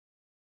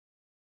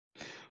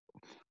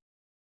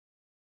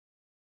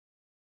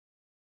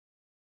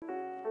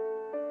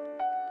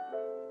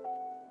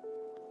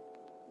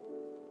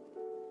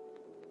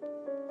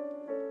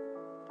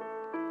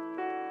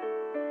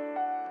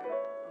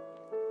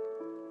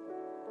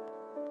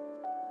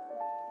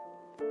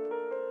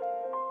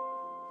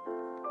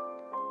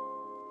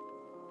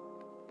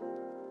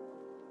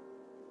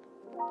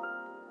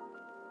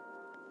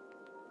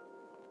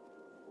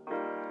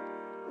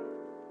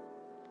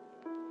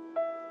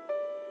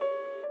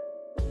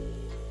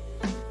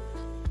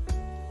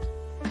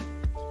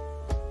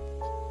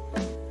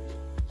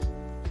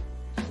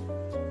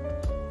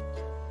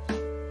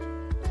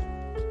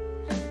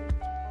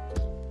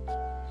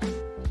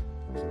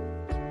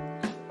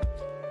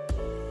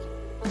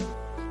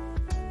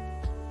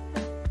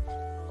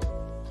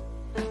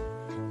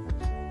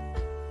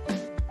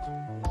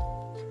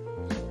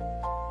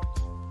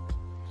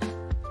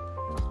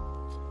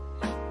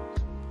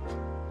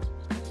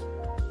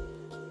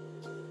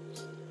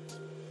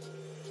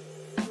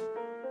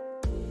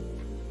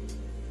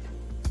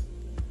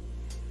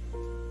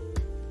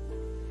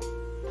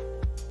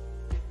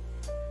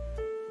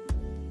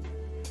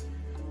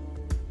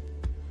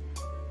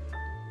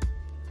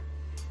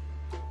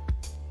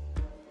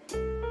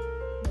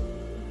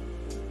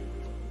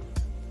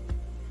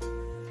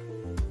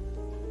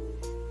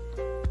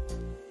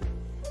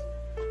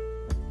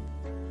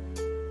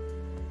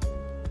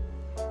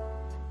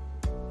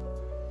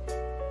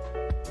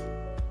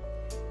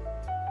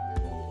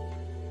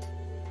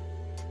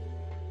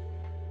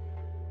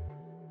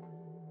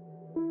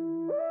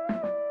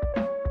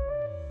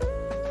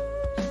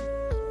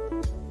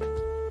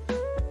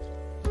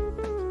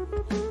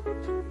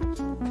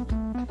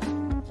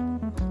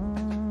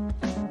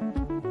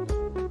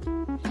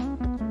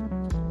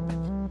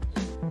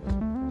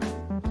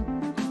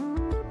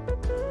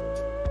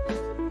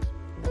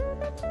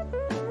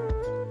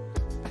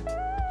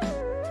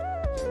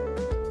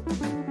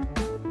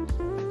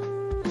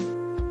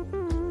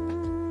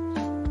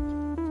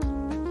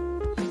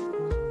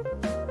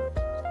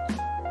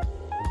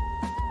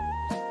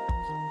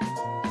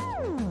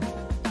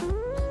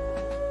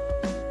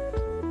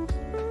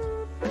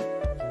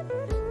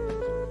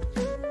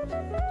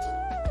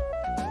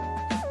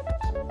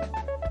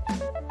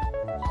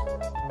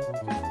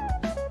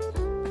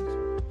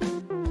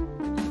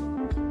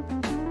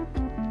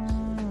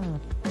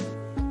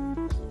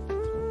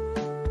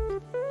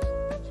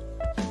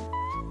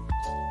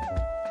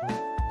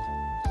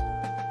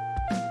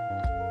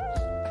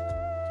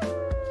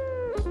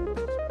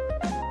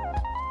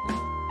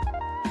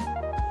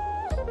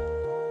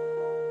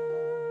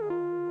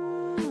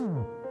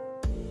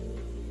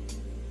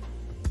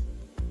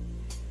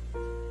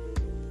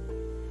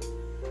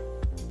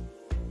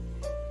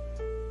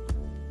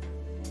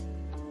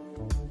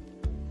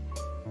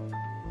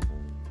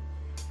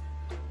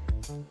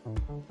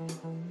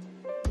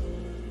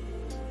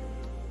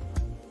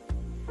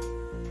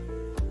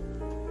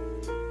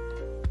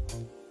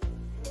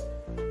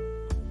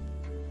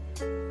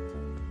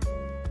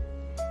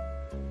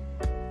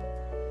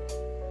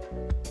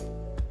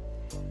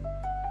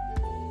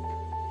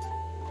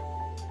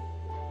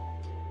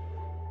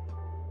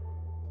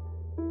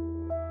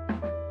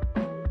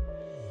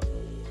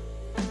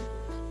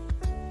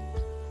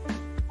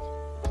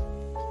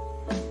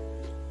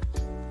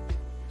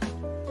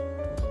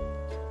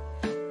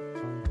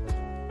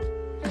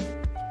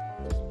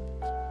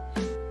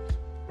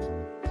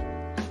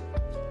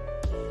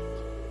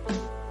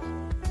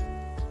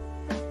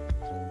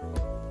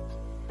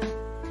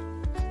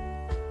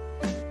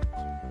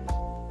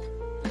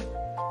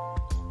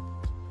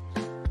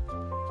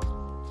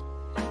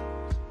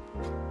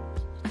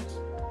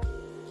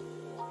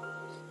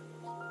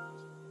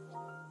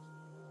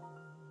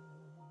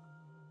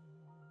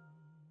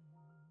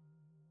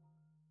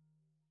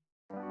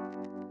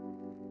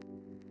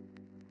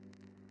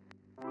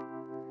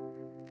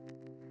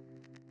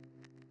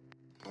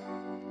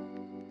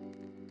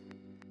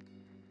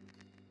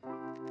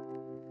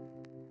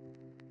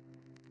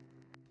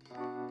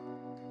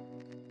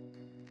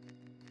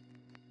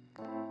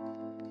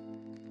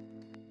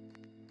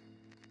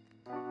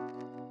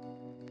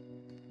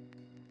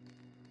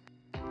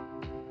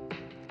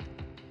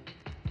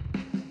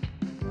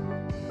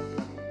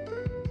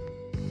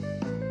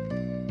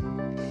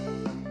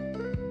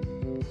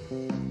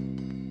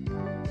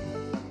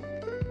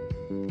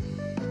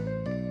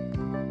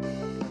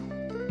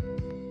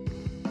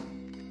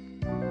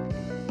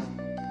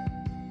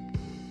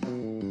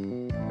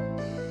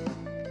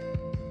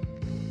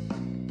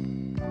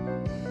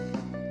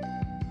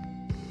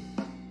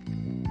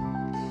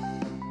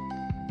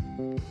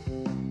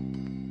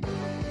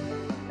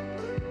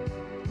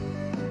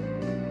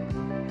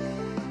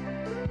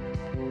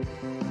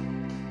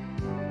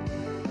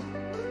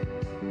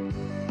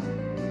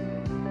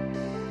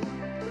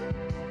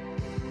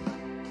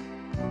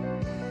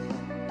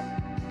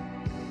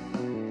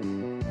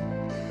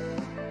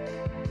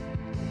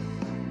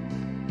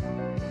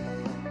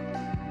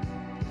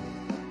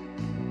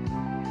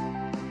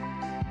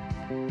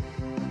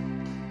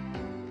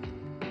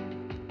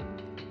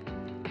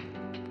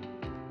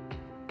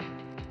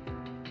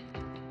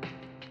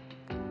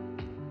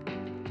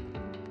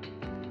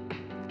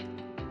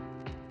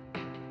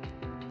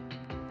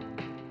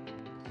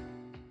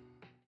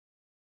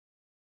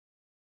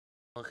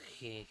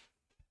Okay,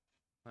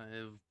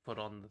 I've put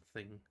on the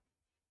thing.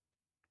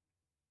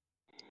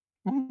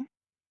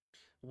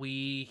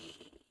 We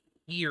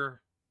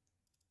hear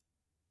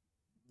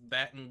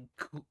Batten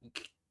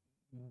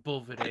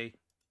Bovidae.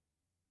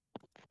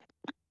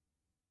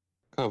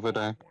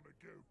 Bovidae.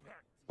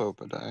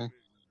 Bovidae.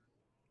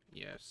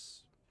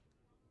 Yes.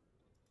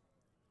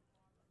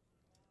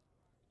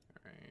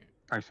 Alright.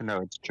 Actually,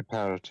 no, it's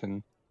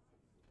Chapariton.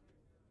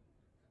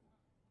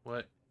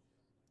 What?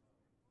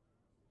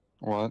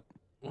 What?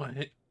 What?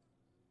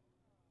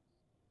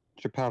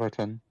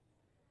 Chapariton.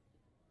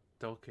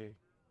 Okay.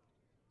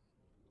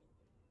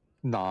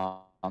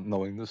 Not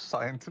knowing the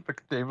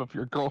scientific name of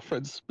your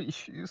girlfriend's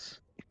species.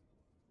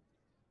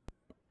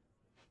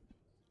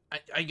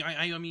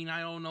 I mean,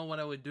 I don't know what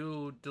I would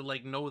do to,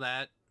 like, know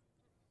that.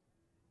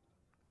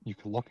 You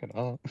can look it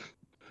up.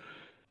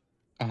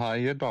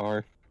 Hiya,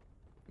 Dar.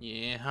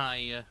 Yeah,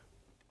 hi.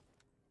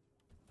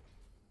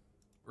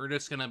 We're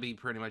just gonna be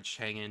pretty much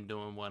hanging,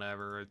 doing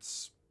whatever.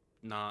 It's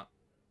not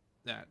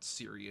that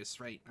serious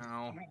right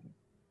now.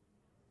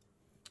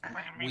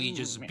 We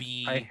just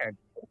be... I had...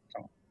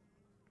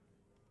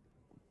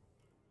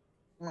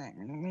 Alright,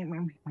 I'm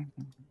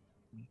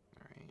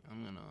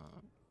gonna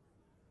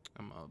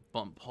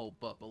bump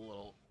Hope up a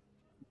little.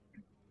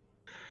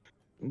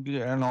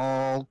 Getting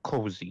all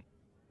cozy.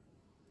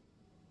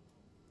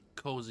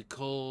 Cozy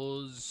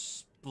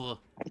coz. Blah.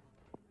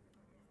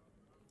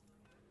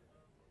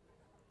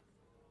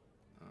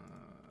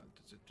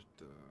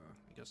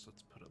 I guess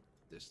let's put up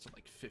this to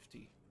like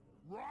 50.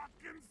 Rock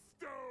and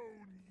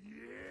stone, yeah.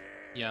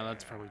 Yeah,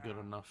 that's probably good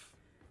enough.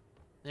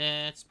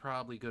 It's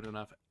probably good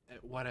enough.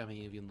 What am I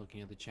even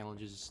looking at the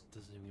challenges?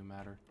 Doesn't even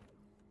matter.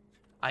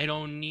 I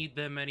don't need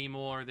them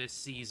anymore this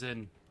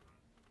season.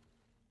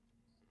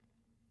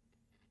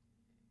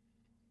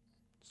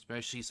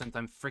 Especially since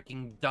I'm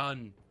freaking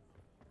done.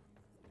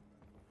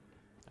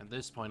 At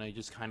this point, I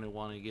just kind of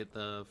want to get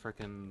the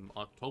freaking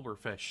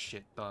Oktoberfest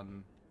shit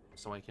done.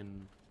 So I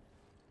can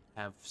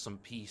have some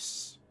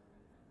peace.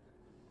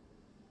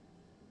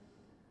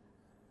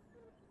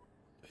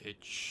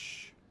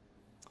 Which...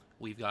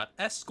 we've got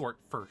Escort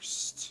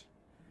first.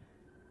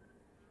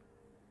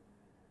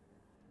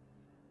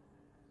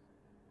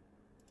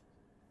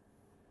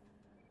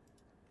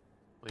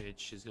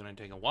 Which is gonna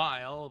take a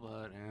while,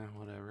 but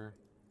whatever.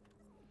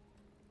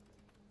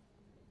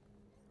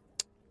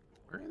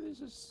 Where is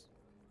this?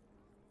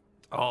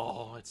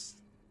 Oh, it's...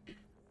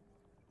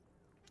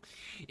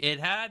 it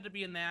had to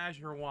be in the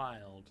Azure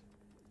Wild.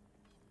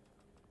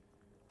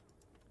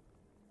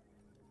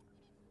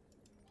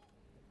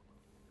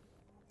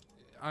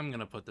 I'm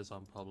gonna put this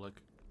on public.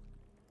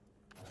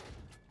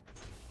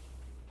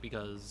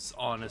 Because,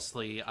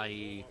 honestly,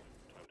 I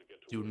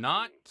do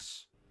not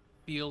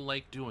feel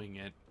like doing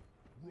it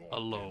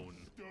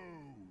alone.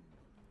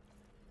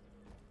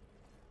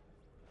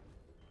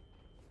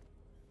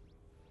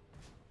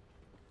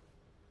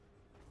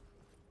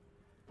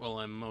 Well,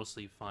 I'm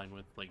mostly fine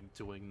with, like,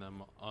 doing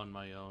them on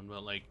my own,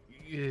 but, like,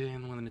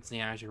 when it's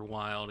the Azure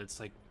Wild, it's,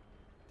 like,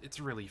 it's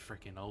really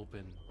freaking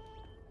open.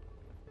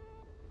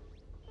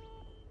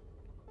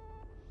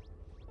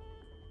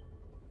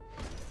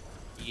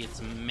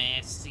 It's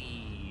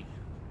messy.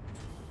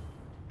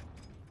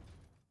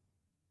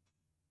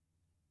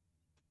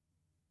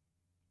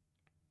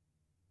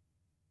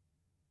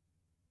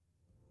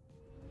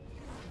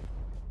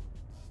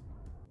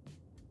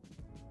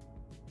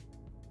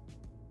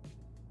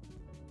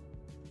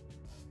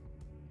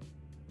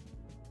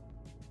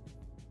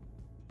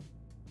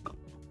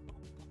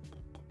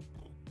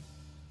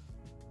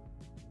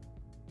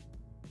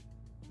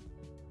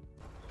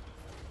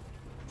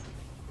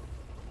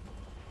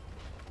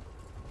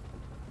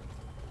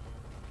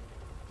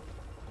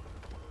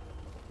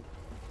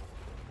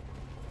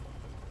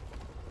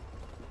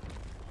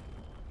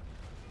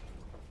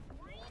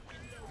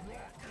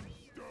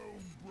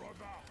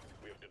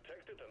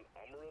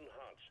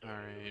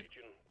 Alright.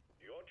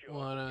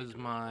 What is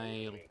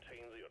my...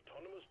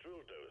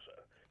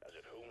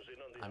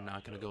 I'm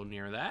not gonna go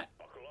near that.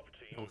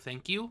 No,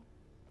 thank you.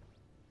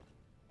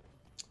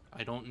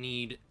 I don't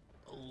need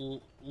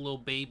little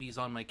babies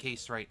on my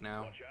case right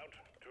now. Watch out.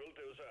 Drill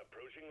dozer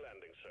approaching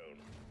landing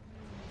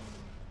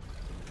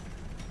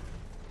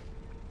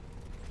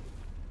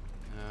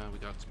zone. We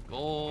got some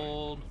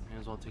gold. May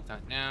as well take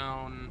that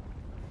down.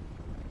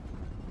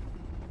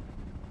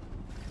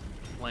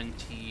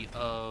 Plenty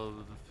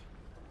of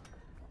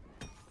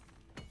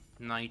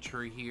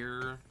nitra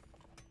here,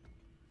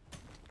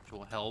 which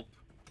will help.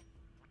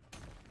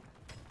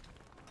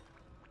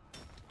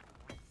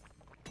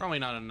 Probably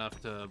not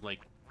enough to,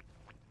 like,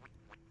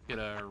 get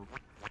a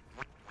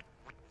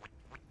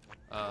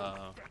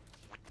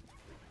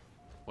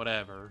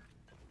whatever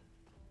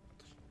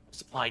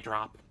supply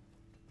drop,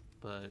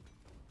 but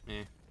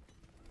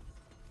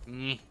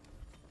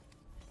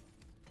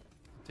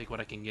take what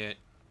I can get.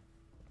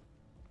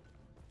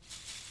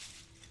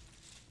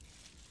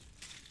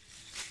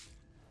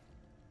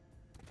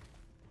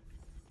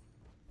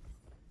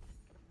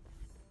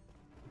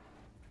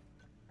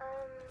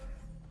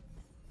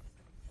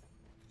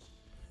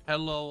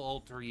 Hello,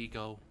 alter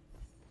ego.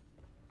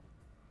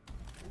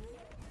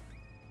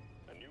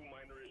 A new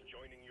miner is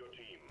joining your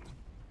team.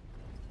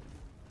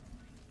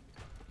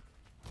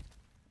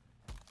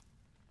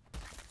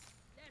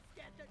 Let's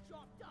get the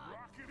job done.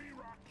 Rockety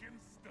rockin'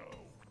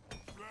 stone.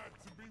 Glad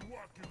to be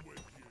working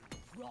with you.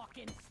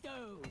 Rockin'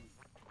 stone.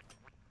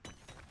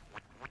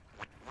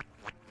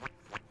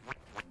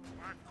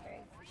 I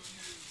call for the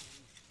news.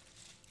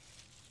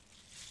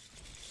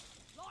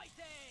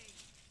 Lighting.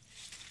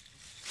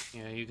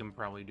 Yeah, you can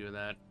probably do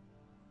that.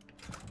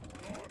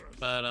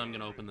 But I'm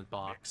gonna open the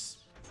box.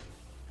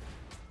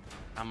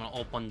 I'm gonna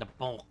open the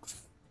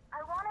box.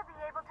 I want to be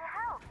able to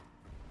help.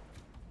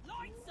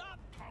 Lights up.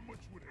 How much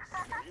would it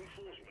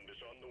Reinforcement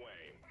is on the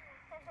way.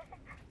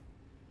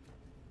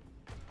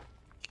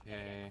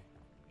 Okay. I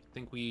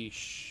think we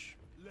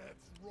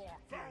Let's rock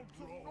and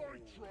roll.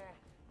 Nitra.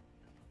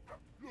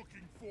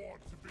 Looking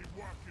forward to be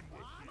working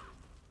with you.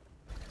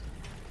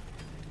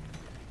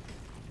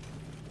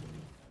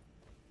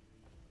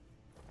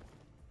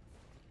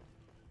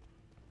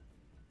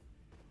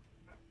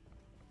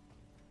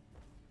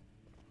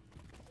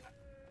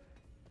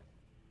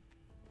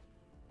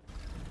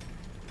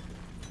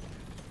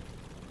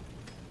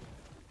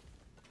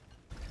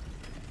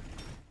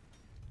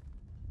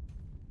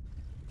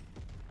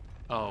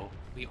 Oh,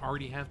 we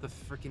already have the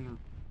freaking...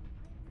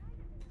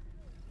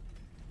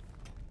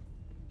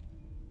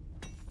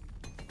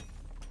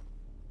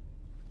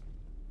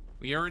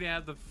 We already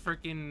have the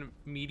freaking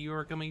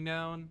meteor coming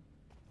down?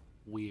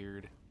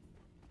 Weird.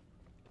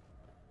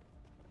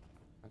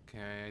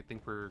 Okay, I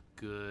think we're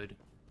good.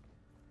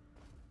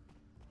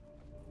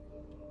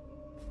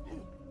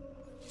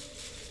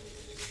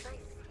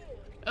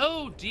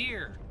 Oh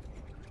dear!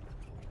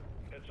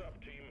 Heads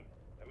up, team.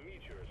 A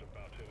meteor is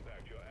about to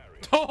impact your area.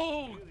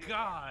 Oh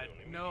god,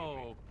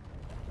 no.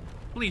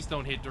 Please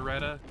don't hit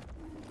Doretta.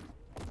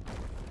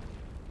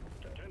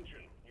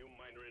 Attention, new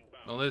miner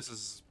inbound. Well, this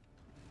is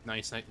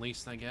nice at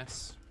least, I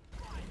guess.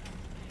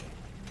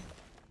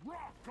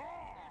 Rock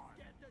on!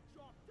 Get the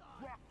job done.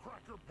 Rock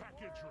cracker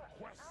package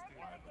requested. I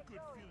have a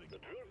good feeling. The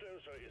drill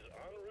dozer is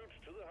en route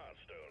to the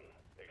Hearthstone.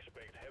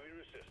 Expect heavy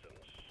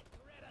resistance.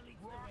 Readily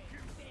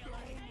Rockin'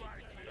 stone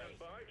like this. Stand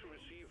by to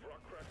receive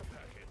rock cracker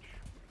package.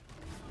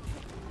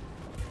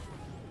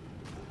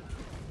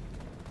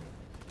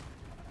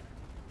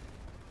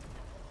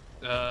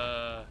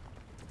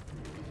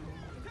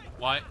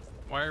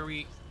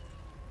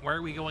 Why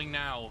are we going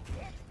now?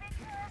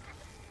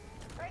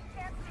 I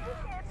can't do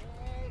it.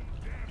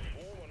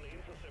 Form on the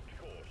intercept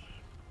course.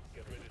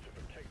 Get ready to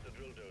protect the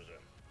drill dozer.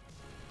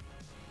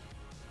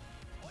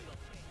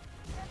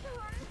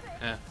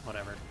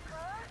 Whatever.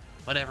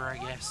 Whatever, I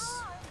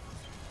guess.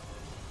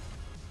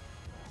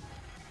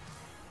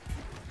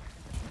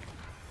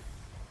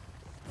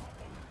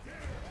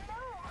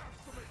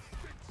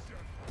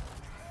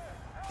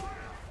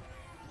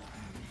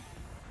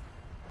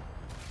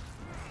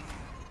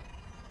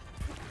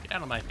 Get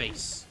out of my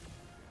face.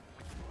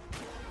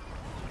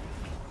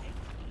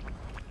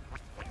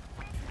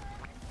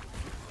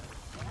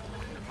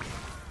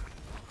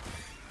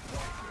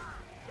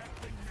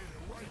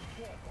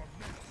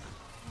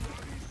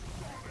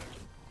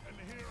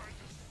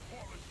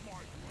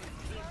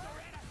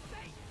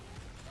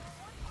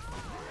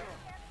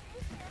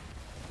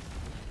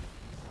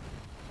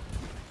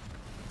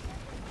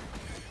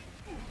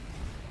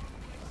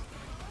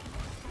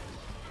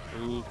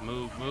 Move,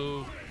 move,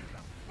 move.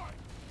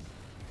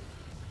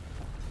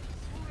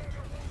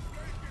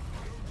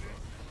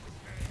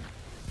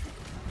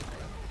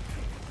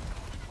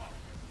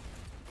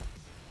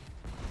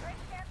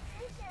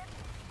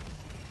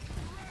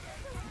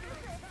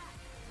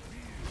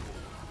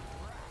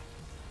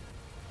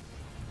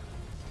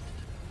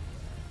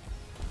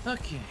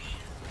 Okay.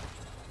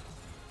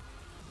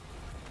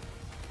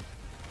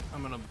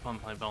 I'm gonna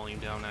bump my volume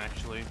down,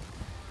 actually.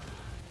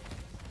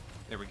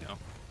 There we go.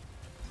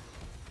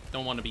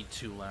 Don't want to be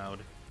too loud.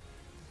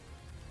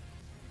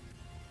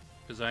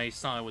 Because I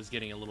saw I was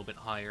getting a little bit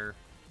higher.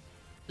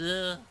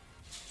 Ugh.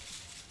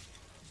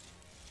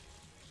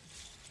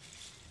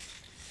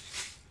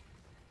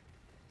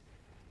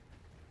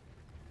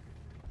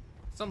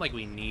 It's not like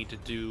we need to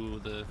do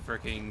the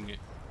fricking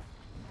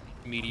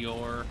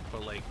meteor,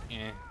 but like,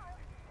 eh.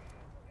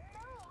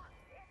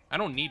 I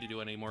don't need to do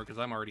it anymore because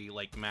I'm already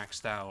like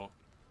maxed out,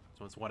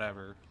 so it's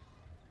whatever.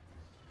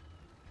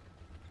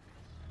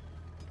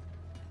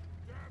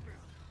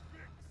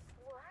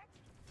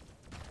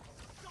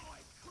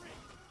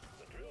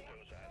 The drill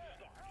dozer has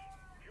stopped.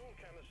 Fuel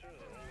canisters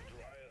are all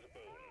dry as a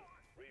bone.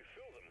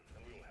 Refill them,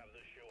 and we will have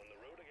this show on the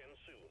road again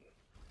soon.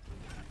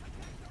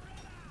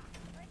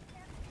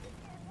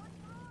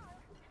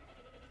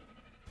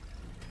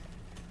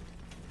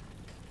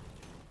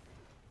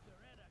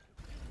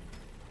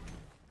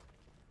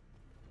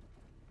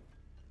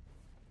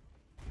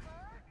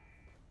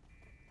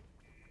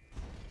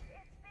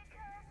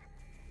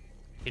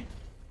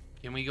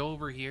 Can we go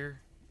over here?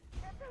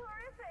 That's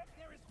horrific.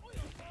 There is oil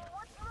there.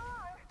 What's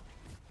wrong?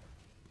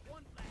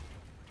 One flash.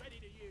 Ready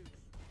to use.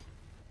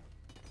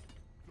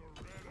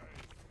 Doretta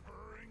is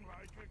purring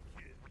like a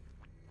kid.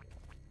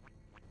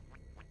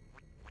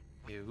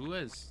 Hey, who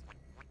is?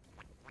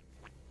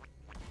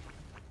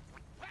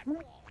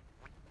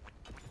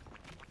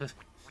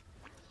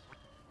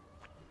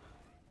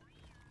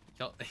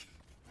 Y'all-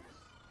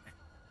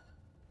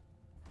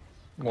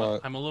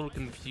 What? I'm a little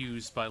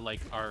confused by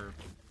like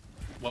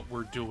what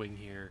we're doing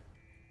here.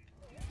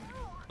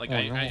 Like Oh,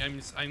 no.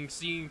 I'm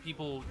seeing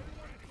people.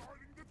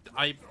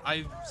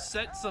 I've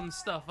set some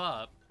stuff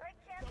up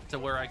to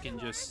where I can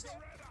just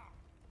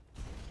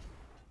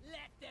Let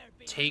there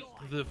be take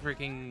light. the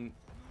freaking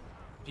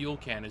fuel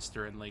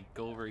canister and like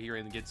go over here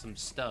and get some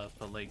stuff,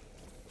 but like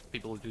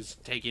people are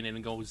just taking it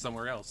and going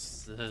somewhere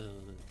else. Ugh.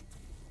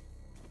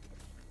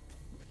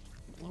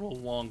 A little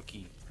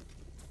wonky.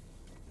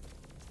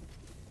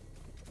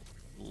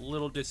 A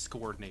little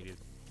discoordinated.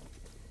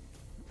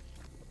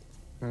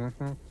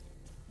 Mm-hmm.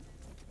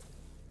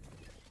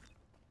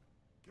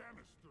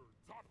 Canister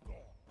topped off.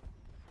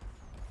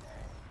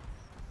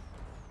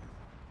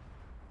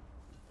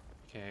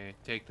 Okay,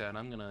 take that.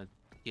 I'm gonna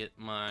get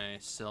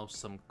myself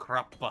some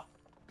crappa.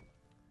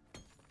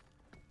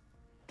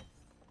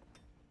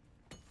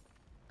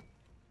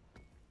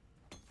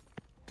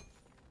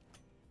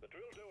 The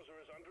drill dozer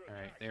is under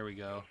Alright, attack. there we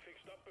go.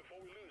 Fixed up before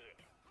we lose it.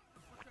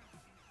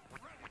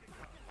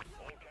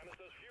 All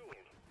canisters fueled.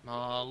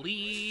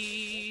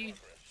 Molly!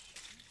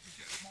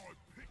 Get my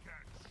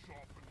pickaxe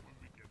sharpened when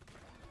we get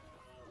back.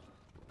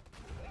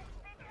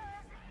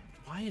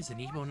 Why is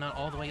Amiibo not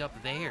all the way up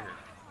there?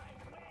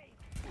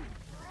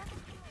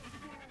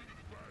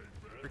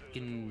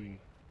 Freaking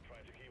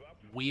Trying to keep up.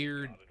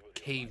 weird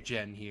cave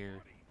gen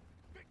here.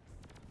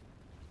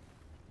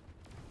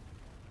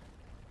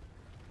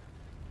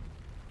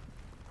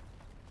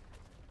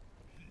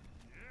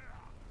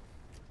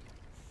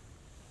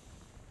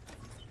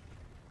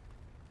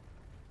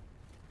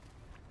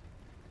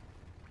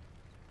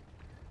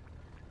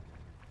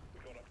 We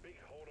got a big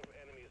horde of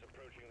enemies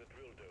approaching the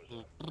drill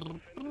dozer.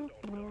 Defend it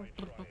or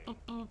die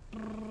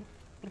trying.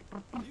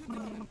 You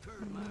done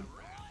incurred my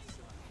wrath,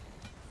 son.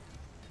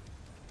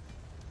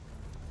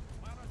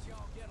 Why don't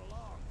y'all get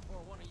along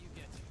before one of you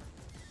gets you?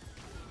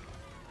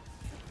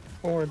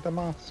 For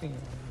Demacia.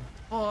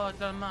 Oh,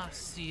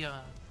 Demacia.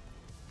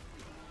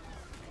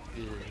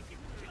 Good.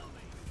 Kill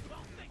me.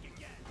 Don't think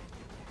again.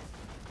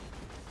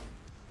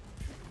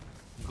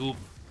 Goop,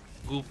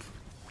 goop,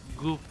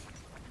 goop,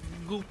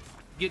 goop.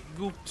 Get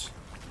gooped.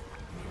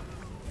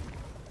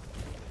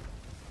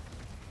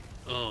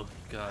 Oh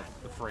god,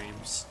 the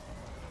frames.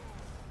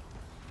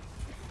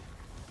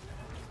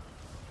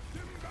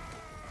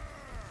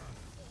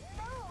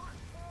 No.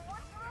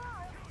 What's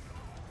wrong?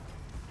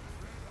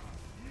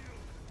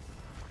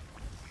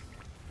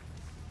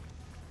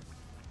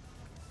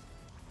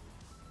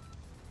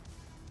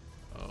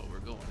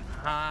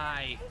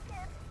 Hi.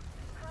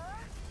 Huh?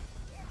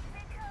 It's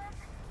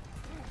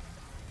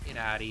because Get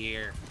out of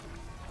here.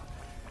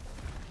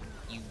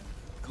 You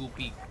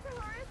goopy it's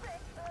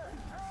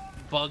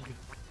horrific. bug.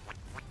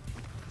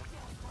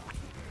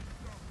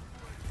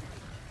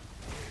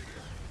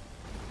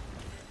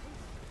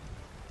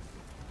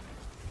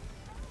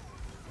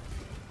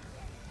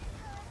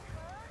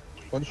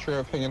 What's your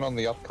opinion on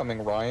the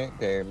upcoming Riot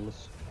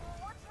games?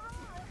 What's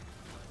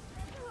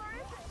wrong?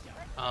 It's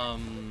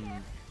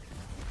horrific.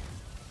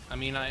 I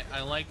mean,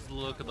 I like the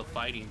look of the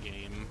fighting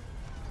game.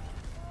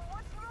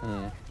 What's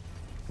wrong?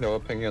 No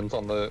opinions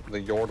on the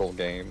Yordle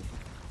game.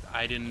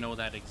 I didn't know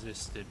that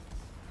existed.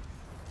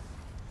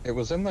 It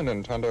was in the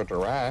Nintendo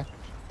Direct,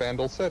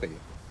 Vandal City.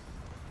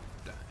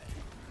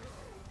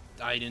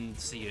 I didn't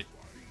see it.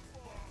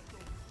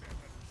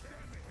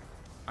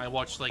 I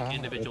watched like Ah,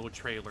 individual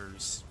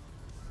trailers.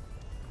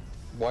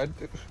 What?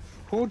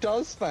 Who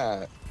does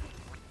that?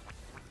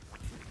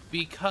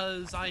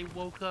 Because I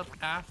woke up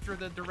after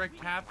the direct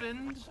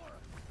happened?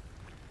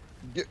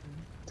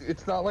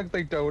 It's not like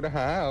they don't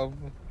have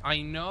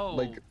I know,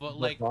 like but the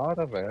like thought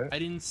of it. I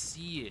didn't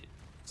see it.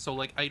 So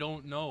like I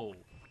don't know.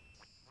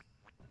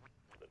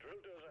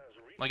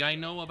 Like I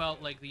know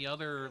about like the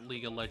other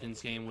League of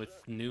Legends game with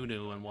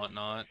Nunu and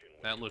whatnot.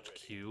 That looked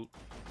cute.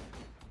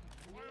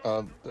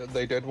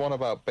 They did one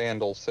about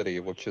Vandal City,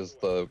 which is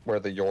where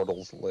the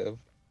Yordles live.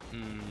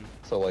 Hmm.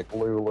 So like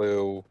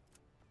Lulu,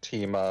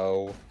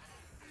 Teemo,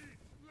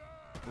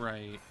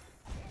 Right.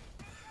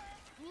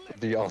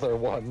 the other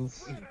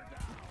ones.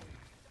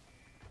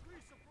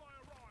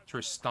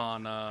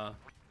 Tristana.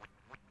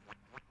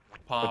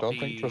 I don't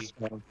think Poppy.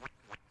 Tristan.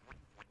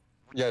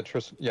 Yeah,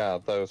 yeah,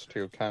 those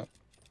two count.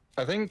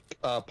 I think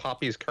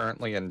Poppy's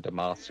currently in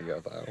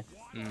Demacia though.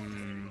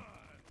 Hmm.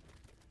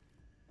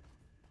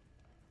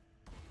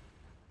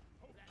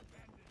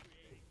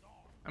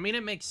 I mean,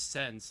 it makes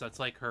sense. That's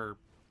like her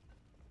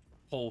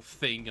whole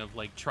thing of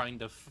like trying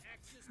to,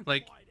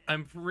 like,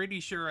 I'm pretty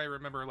sure I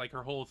remember like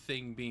her whole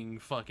thing being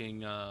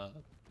fucking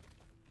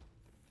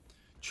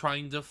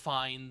trying to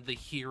find the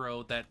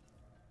hero that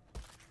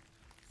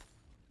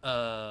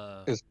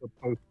Is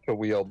supposed to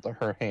wield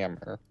her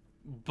hammer.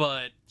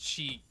 but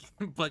she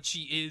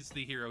is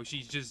the hero.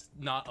 She's just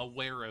not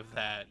aware of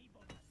that.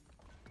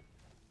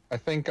 I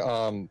think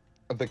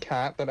the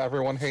cat that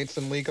everyone hates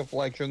in League of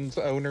Legends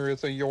owner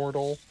is a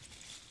Yordle.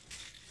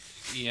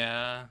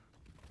 Yeah.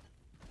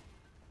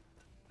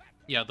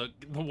 Yeah, the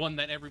one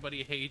that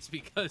everybody hates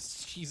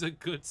because she's a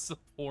good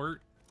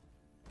support.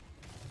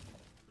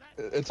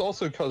 It's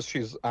also because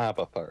she's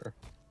Abathur.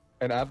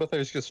 And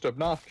Abathur's just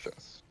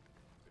obnoxious.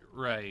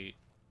 Right.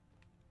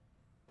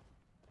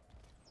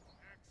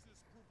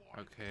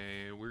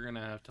 Okay, we're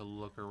gonna have to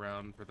look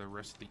around for the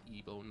rest of the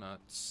Evo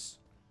nuts.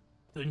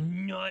 The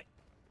nut!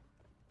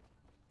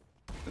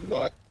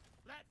 What?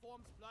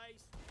 Platforms,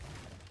 please.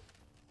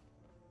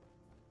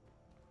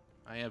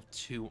 I have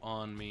 2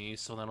 on me,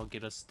 so that'll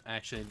get us...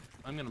 Actually,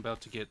 I'm about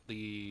to get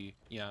the...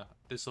 Yeah,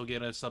 this will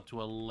get us up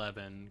to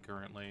 11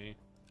 currently.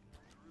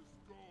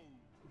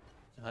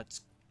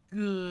 That's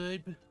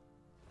good.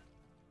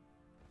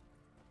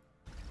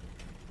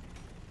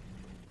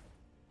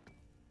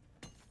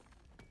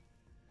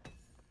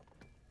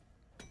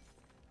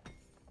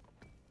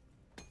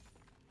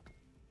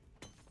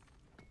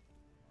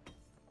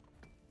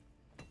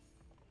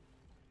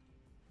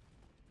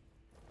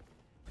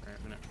 Alright,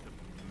 I'm gonna have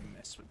to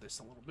mess with this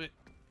a little bit.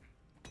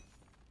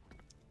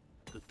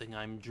 Good thing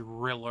I'm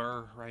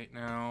Driller right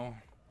now.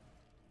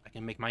 I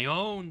can make my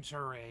own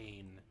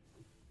terrain.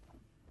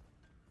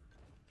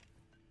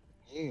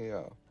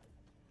 Yeah.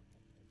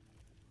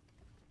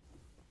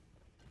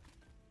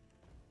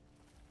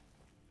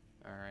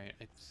 Alright,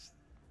 I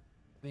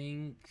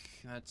think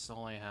that's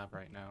all I have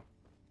right now.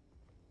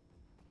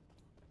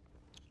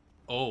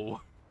 Oh.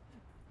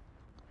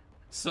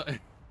 So,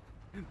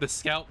 the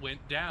scout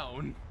went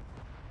down.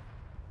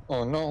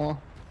 Oh no.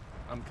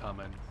 I'm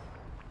coming.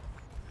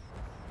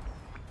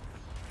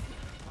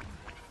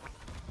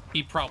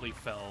 He probably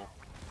fell.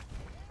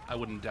 I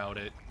wouldn't doubt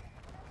it.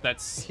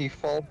 He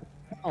fell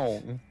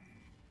down.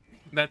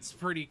 That's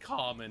pretty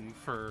common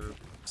for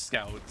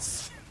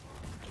scouts.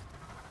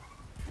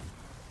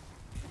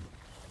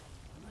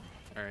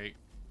 Alright.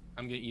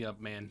 I'm getting you up,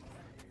 man.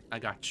 I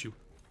got you.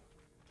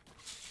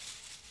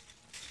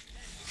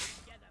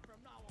 Together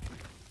from now on.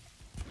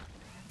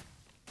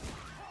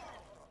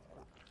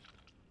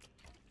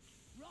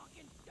 Rock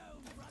and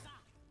stone, brother.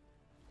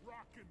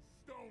 Rock and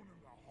stone in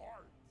the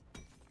heart.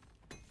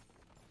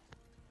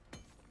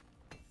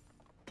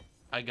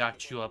 I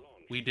got you up.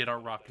 We did our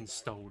rock and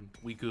stone.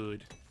 We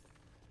good.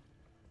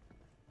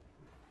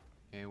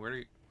 Okay, where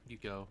do you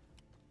go?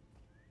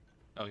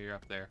 Oh, you're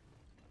up there.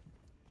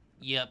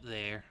 Yep,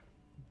 there.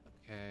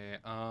 Okay,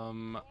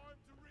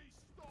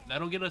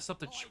 that'll get us up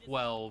to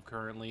 12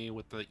 currently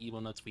with the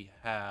Evo nuts we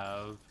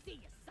have. See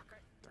you, sucker.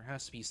 There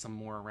has to be some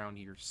more around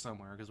here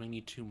somewhere, because we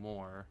need 2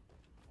 more.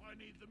 I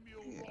need the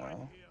mule Yeah. right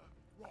here,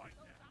 right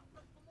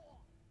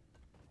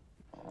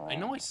now. I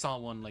know I saw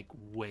one, like,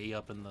 way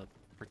up in the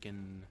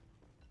frickin'...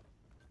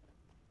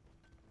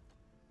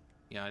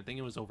 Yeah, I think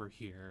it was over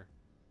here.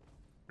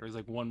 There was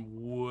like one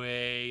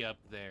way up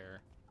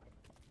there.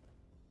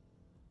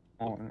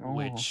 Oh, no.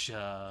 Which,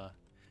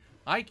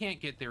 I can't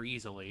get there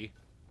easily.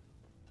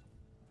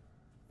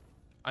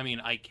 I mean,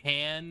 I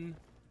can,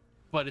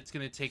 but it's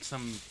gonna take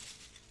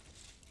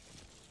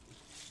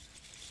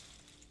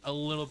a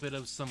little bit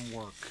of some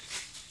work.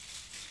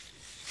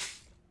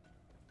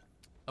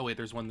 Oh wait,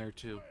 there's one there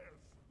too.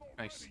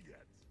 Nice.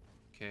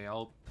 Okay,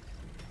 I'll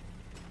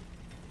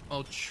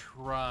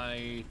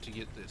try to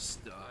get this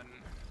done.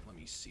 Let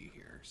me see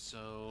here.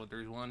 So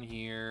there's one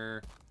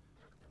here,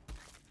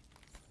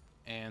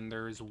 and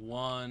there's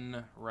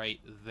one right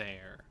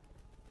there.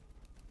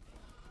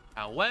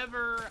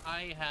 However,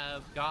 I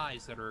have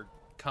guys that are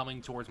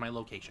coming towards my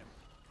location.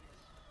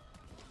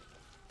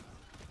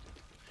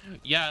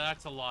 Yeah,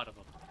 that's a lot of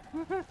them.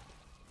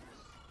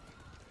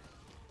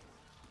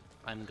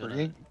 I'm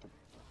gonna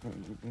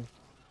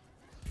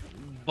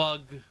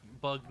bug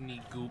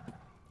me goop.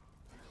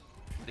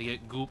 They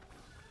get goop,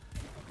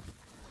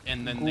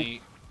 and then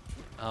they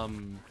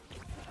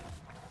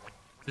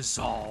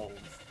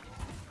dissolve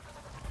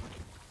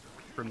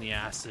from the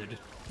acid.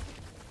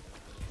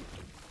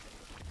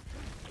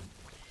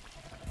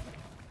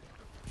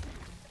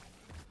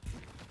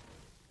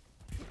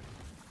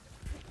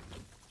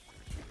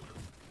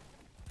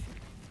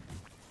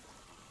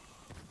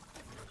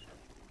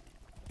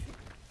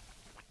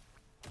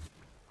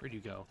 Where'd you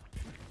go?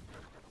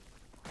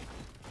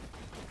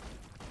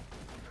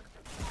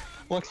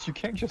 Lex, you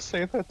can't just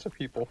say that to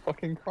people.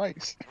 Fucking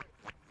Christ.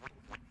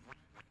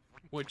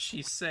 What'd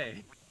she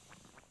say?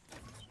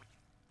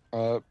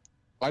 I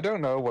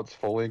don't know what's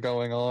fully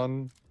going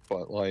on,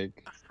 but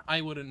like, I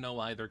wouldn't know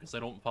either because I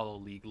don't follow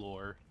League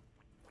lore.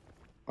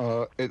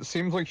 it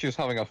seems like she's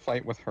having a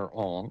fight with her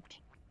aunt.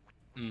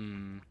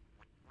 Hmm.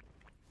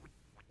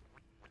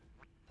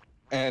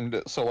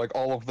 And so, like,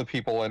 all of the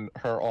people in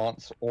her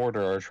aunt's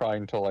order are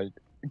trying to, like,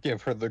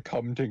 give her the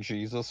come to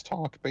Jesus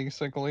talk,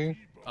 basically.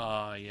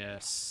 Ah,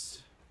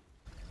 yes.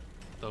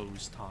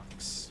 Those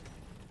talks.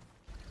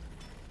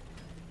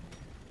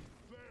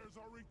 Flares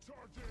are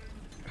recharging.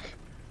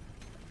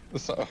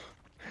 So,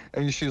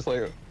 and she's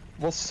like,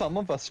 well, some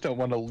of us don't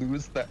want to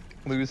lose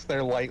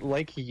their light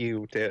like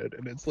you did.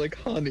 And it's like,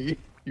 honey,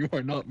 you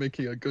are not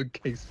making a good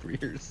case for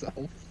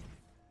yourself.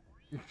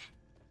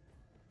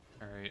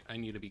 Alright, I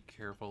need to be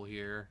careful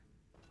here.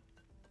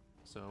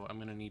 So I'm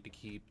gonna need to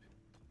keep...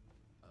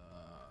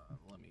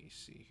 let me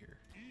see here.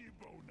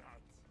 Evo nuts.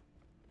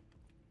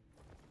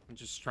 I'm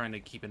just trying to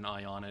keep an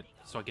eye on it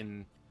so I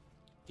can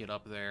get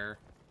up there.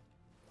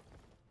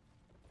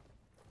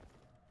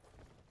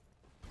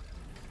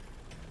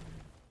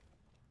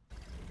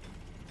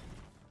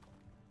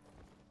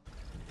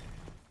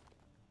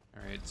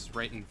 Alright, it's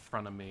right in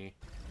front of me.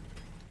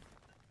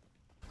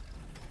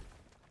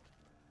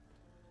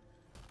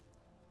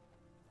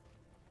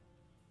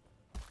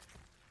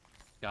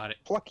 Got it.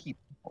 Plucky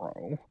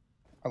bro.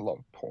 I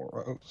love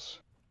poros.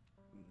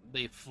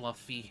 They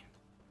fluffy.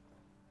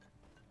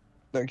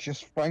 They're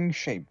just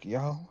fang-shaped,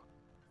 yo.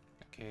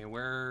 Okay,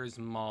 where's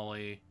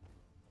Molly?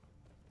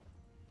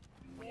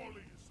 Molly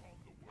is on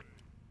the way.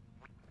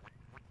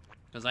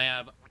 Because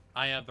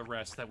I have the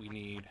rest that we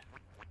need.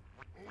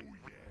 Oh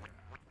yeah.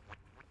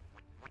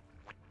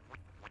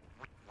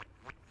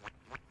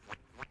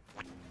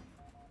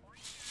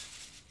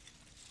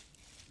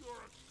 You're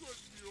a good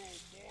mule,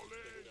 Molly.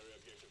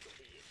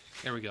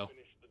 There we go.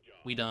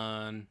 We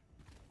done.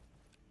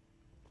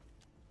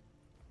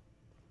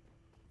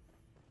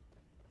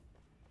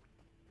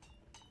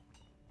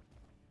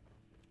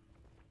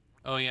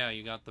 Oh yeah,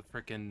 you got the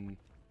frickin'...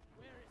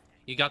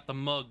 You got the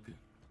mug.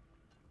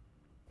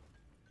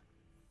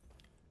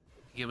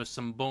 Give us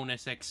some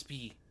bonus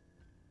XP.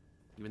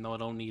 Even though I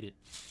don't need it.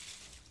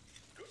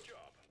 Good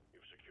job.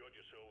 You've secured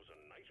yourselves a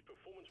nice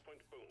performance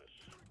point bonus.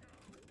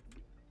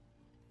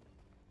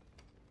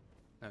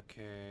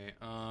 Okay,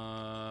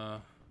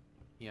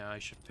 yeah, I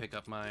should pick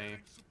up my...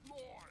 Supply.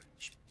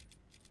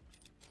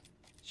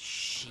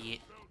 Shit.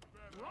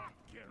 Rock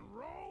and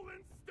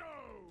Rolling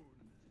Stone.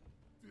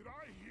 Did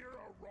I hear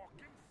a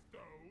rockin'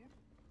 stone?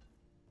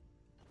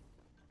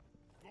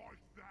 Like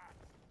that.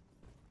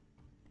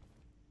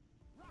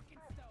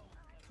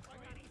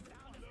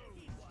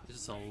 This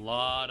is a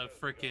lot of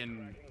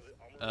frickin'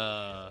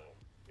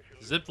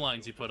 zip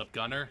lines you put up,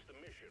 Gunner.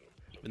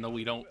 Even though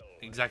we don't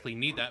exactly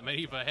need that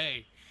many, but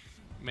hey,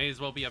 may as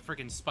well be a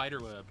frickin' spider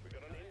web. We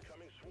got an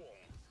incoming swarm.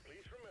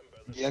 Please remember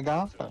that You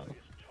got is them. top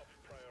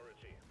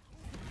priority.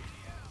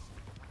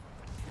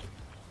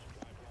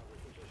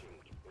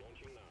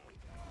 Launching now.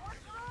 What's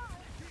wrong?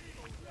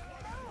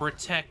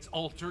 Protect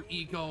alter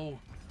ego.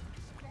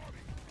 Because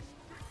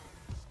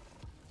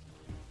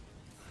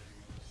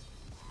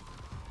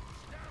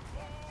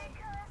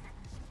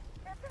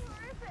that's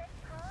horrific,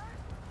 huh?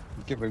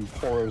 Giving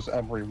poros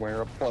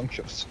everywhere a bunch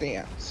of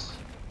stamps.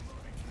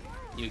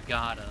 You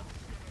gotta. That's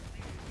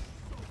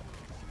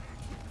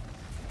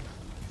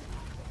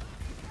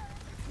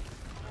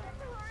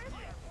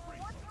horrific.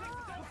 What's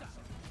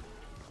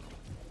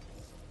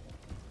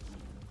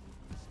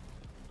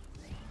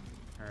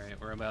wrong? Alright,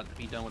 we're about to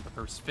be done with the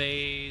first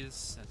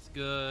phase. That's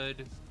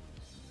good.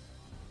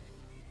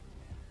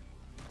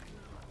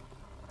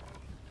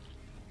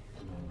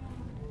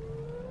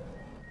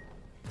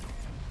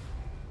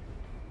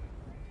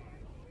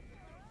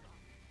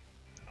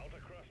 Outer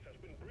crust has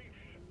been breached.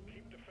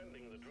 Keep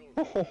defending the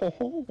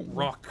drill.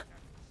 Rock.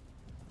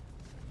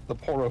 The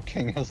Poro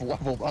King has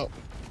leveled up.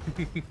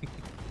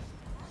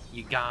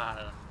 You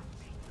gotta.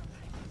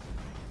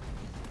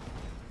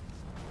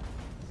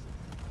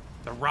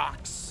 The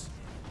rocks.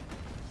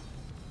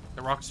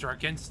 The rocks are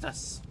against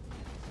us.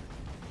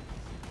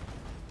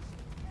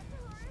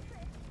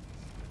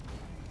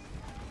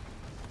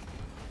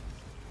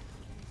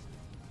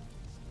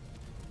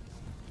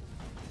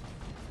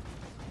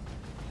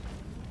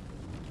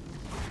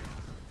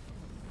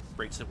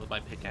 Breaks it with my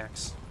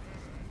pickaxe.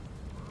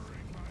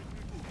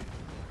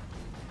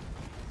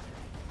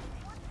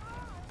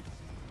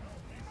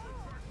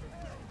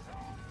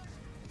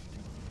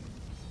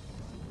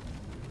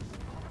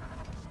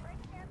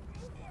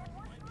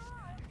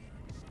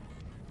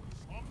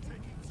 I'm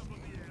taking some of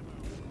the ammo.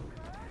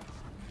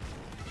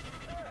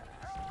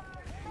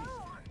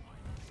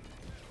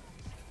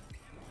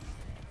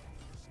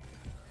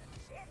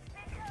 It's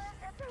because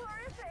that's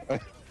horrific. I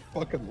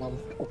fucking love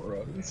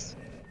Poros.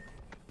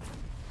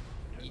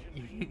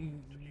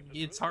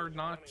 It's hard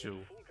not to.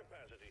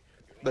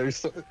 They're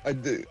so,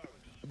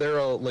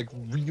 they're like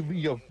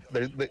really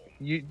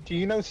do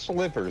you know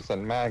slivers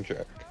and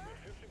magic?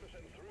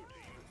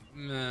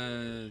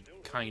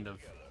 Kind of.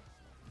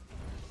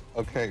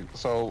 Okay,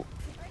 so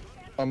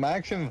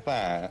imagine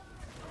that.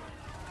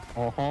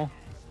 Yeah.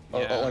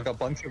 Like a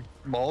bunch of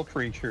small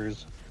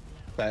creatures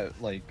that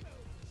like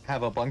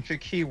have a bunch of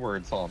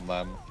keywords on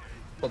them,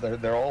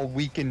 but they're all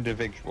weak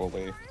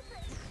individually.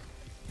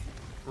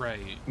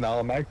 Right. Now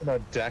imagine a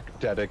deck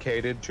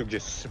dedicated to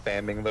just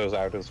spamming those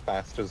out as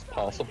fast as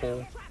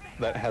possible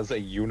that has a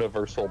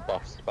universal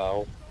buff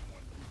spell.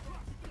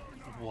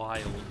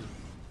 Wild.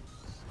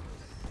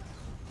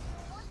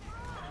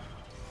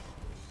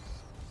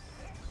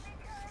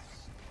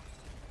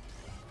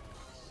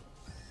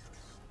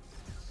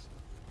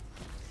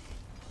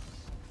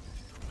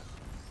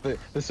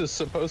 This is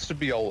supposed to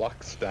be a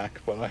luck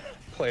stack, but I'm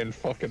playing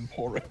fucking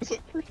Poros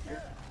over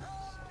here.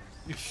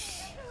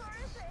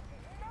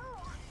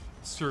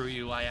 Screw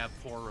you, I have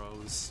 4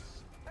 rows.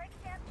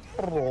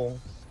 Oh.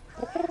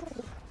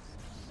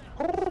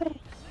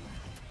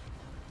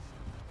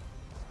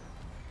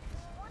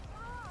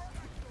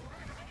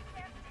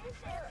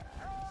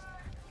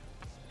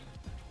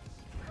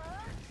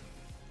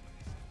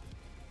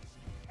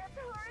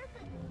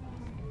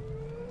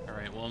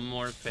 Alright, one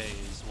more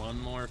phase,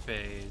 one more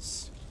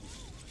phase.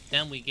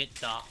 Then we get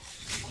the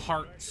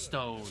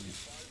Heartstone.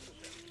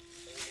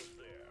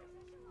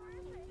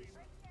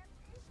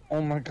 Oh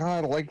my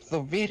god, like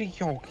the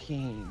video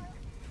game.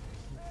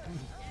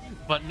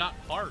 But not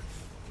heart.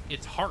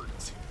 It's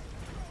heart.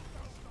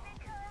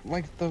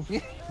 Like the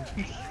video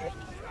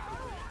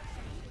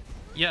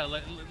Yeah,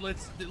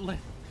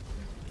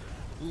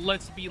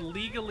 let's be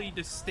legally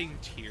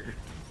distinct here.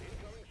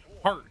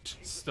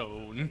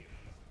 Heartstone.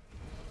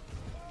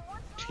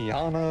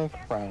 Tiana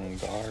Crown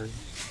Guard.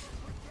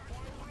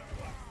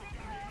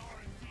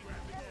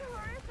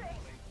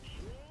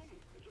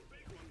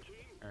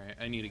 Alright,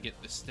 I need to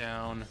get this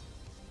down.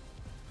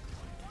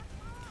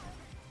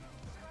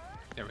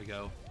 There we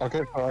go.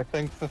 Okay, so I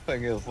think the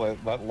thing is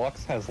that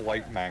Lux has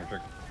light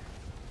magic.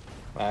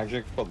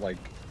 But like,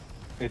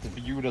 it's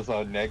viewed as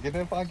a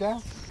negative, I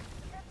guess?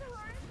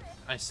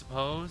 I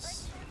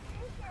suppose.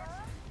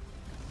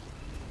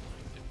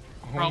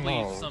 Oh,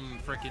 Probably no. some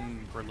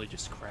frickin'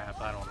 religious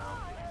crap, I don't know.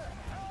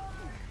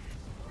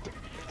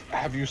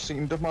 Have you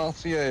seen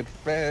Demacia? It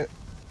fit.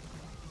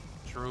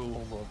 True.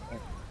 Hold on.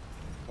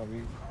 Let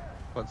me.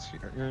 What's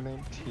your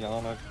name?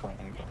 Tiana Crown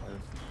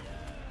Guard.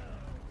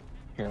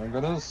 Here, I'm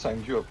gonna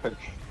send you a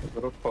picture. I'm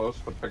gonna post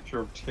a picture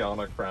of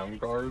Tiana Crown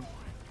Guard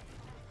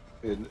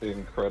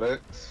in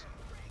critics,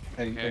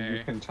 and you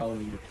Okay. can tell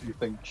me if you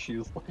think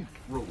she's like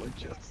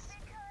religious.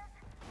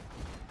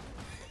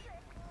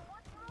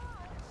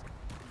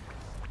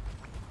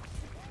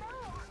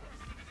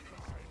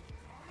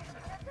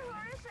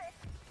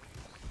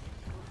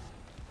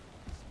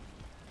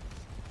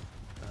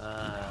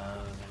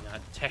 I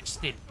got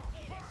texted.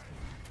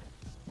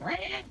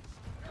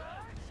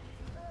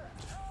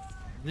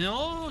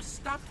 No,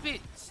 stop it!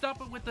 Stop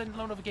it with the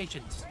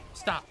notifications.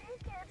 Stop.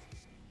 It's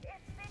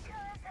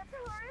because that's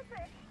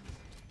horrific.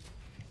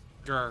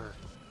 Grr.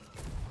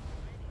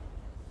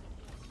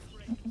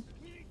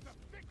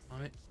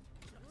 What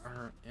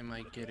am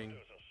I getting?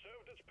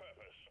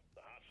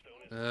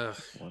 Ugh.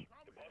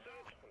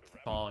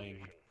 Fine.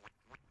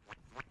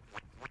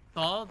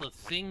 Oh, the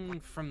thing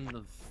from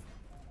the...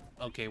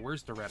 Okay,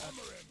 where's Doretta?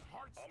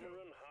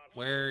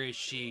 Where is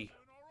she?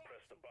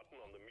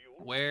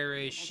 Where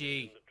is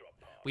she?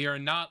 We are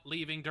not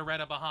leaving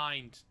Doretta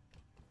behind.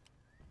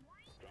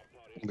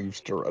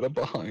 Leaves Doretta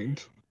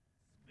behind.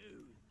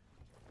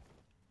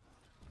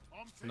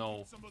 I'm taking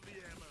No. some of the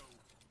ammo.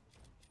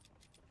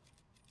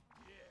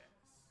 Yes.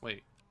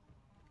 Wait.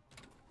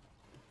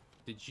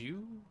 did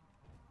you?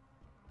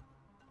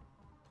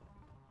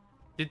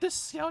 Did this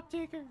scout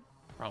take her?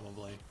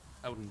 Probably.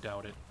 I wouldn't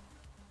doubt it.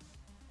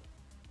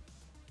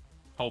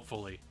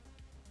 Hopefully.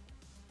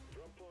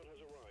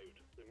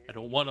 I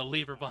don't want to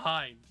leave her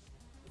behind.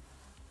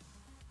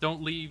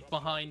 Don't leave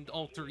behind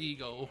alter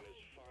ego.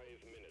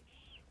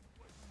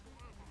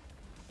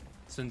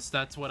 Since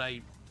that's what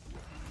I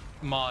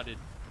modded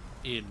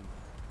in.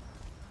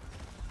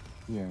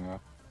 Yeah.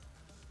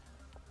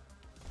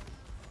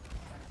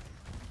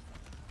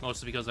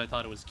 Mostly because I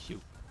thought it was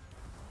cute.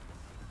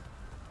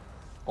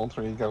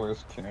 Alter Ego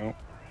is cute.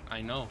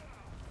 I know.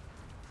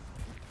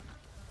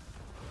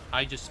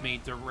 I just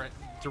made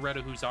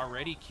Doretta, who's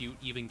already cute,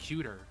 even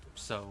cuter,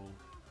 so...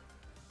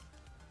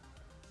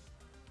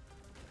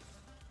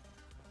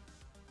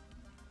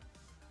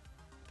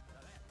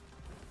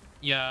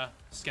 Yeah,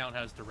 Scout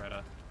has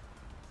Doretta.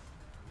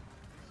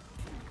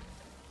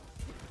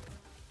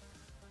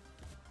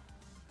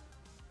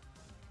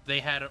 They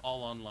had it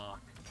all on lock.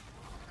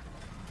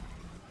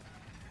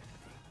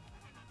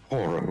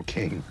 Horo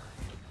King.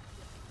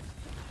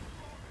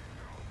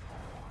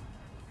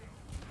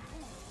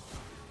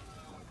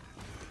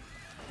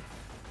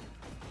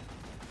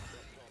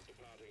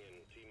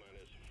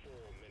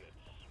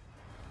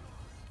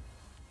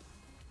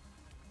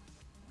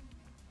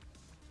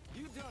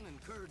 You done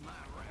incurred my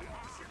wrath.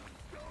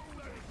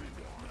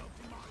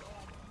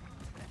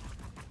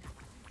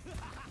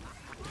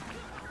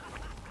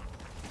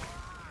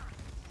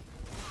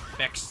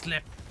 Back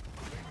slip.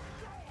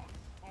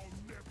 I'll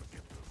never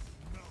get the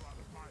smell out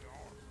of my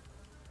arm.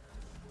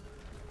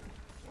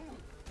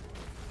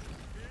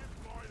 Keep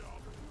light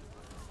up.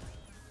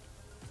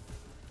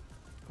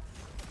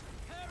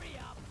 Hurry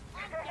up!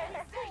 I'm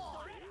getting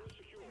full!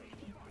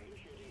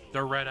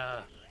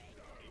 Doretta.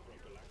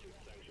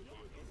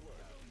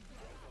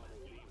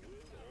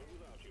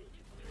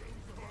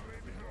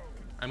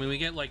 I mean, we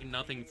get, like,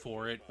 nothing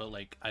for it, but,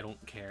 like, I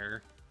don't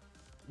care.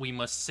 We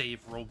must save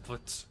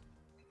robots.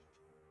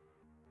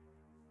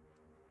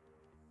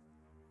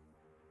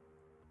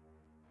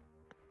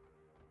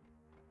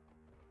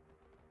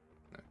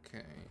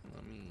 Okay,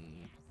 let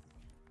me...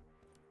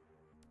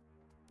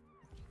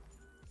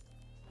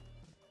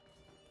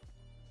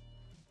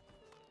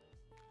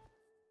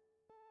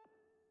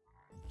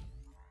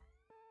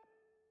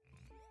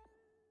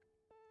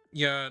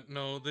 Yeah,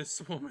 no,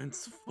 this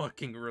woman's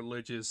fucking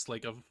religious,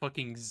 like a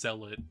fucking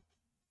zealot.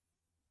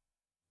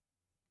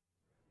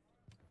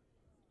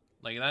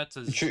 Like, that's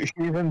as... She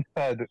even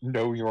said,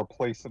 know your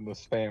place in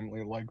this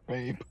family, like,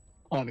 babe,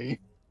 honey.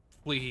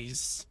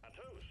 Please. A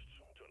toast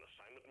to an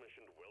assignment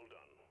mission well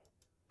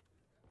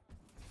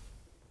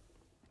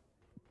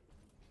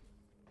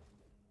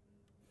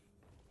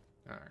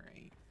done.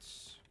 Alright.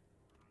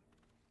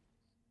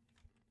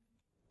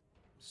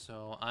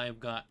 So, I've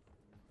got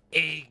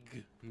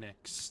egg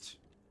next.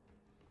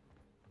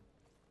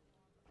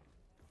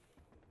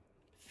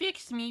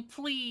 Fix me,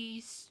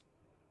 please.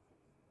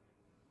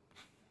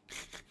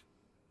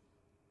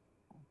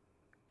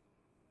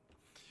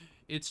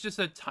 It's just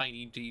a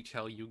tiny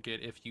detail you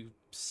get if you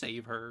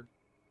save her.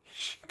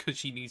 Because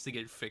she needs to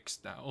get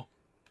fixed now.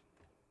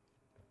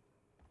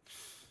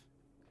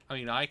 I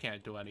mean, I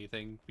can't do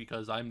anything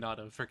because I'm not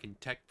a freaking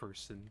tech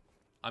person.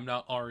 I'm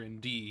not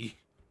R&D.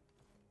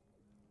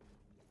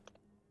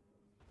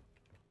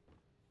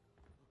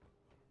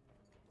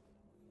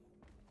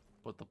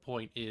 But the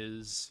point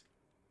is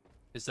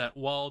that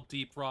while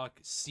Deep Rock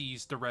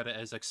sees Doretta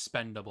as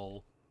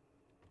expendable,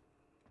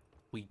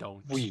 we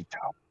don't. We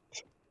don't.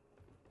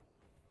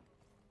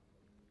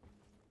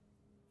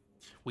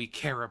 We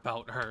care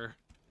about her.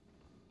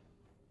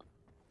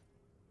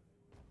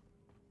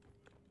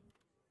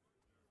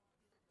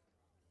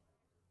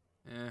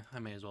 I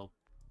may as well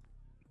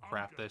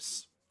craft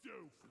this.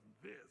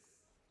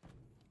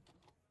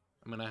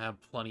 I'm gonna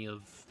have plenty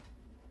of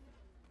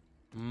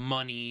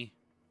money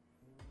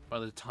by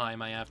the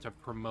time I have to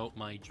promote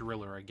my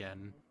driller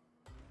again.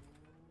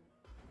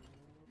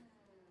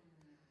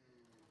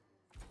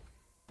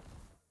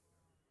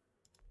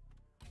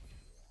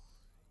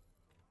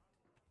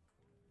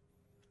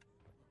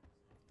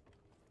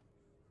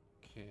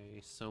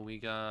 Okay, so we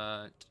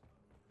got...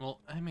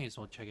 Well, I may as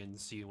well check it and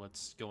see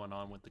what's going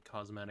on with the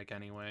cosmetic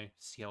anyway.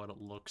 See how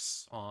it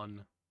looks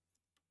on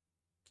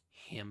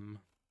him.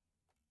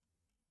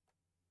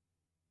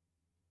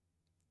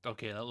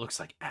 Okay, that looks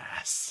like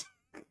ass.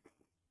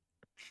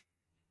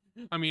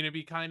 I mean, it'd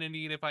be kind of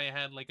neat if I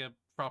had, like, a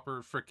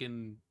proper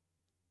frickin'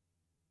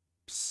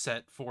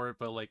 set for it,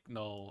 but, like,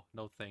 no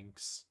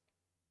thanks.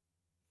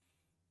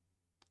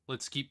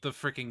 Let's keep the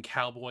frickin'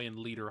 cowboy and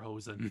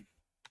lederhosen.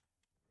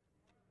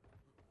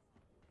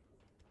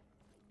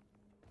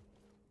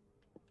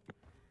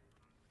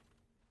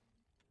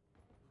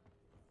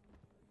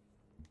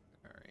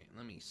 Alright,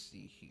 let me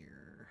see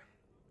here.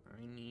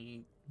 I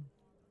need...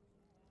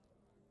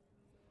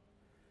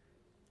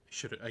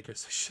 I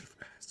guess I should have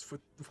asked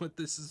what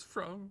this is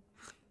from.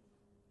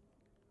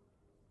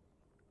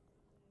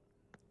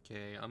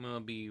 Okay, I'm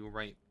gonna be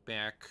right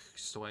back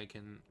so I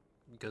can,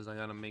 because I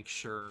gotta make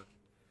sure.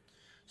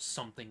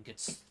 something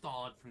gets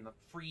thawed from the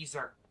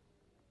freezer.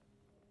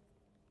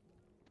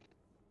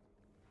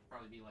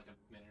 Probably be like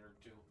a minute or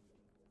two.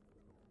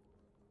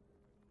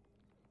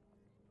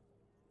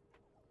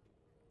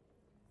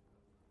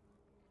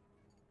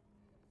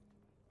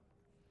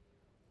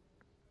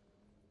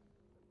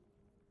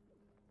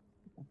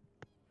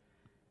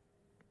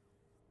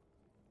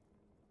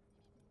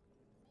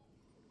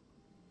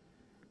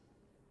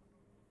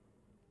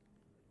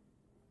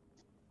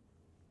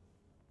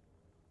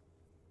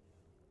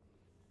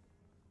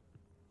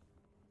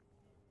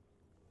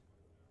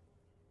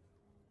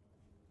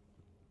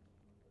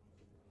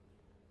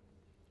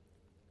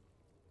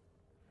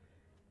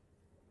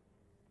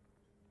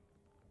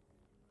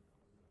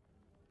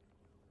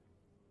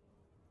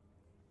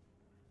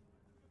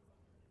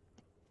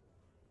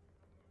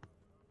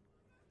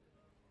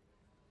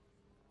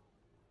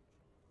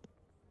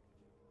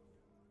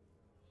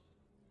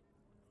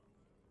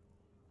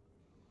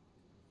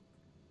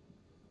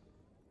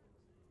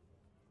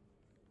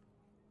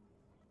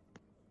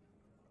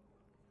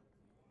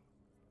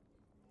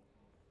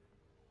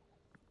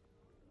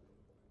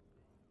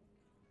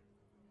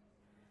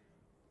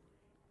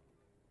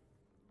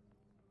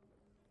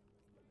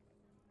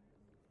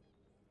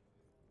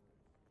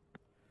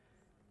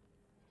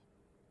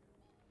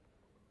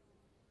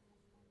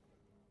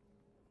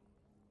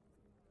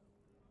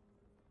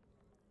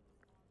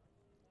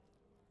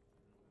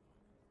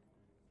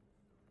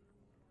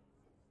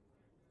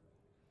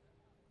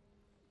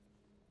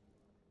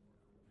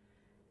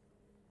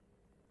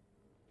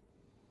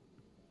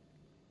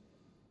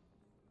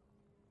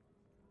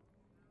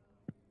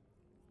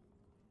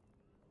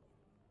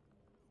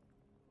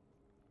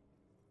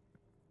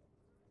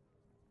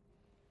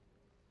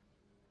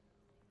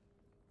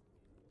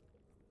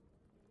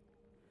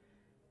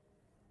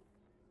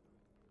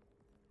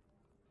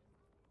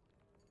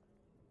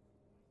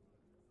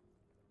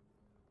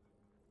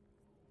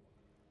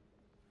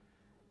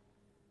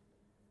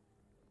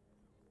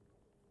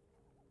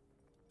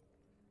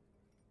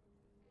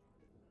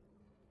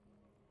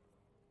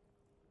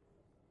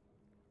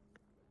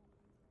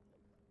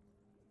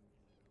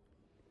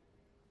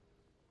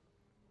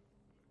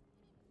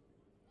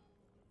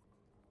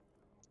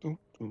 Doo,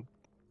 doo.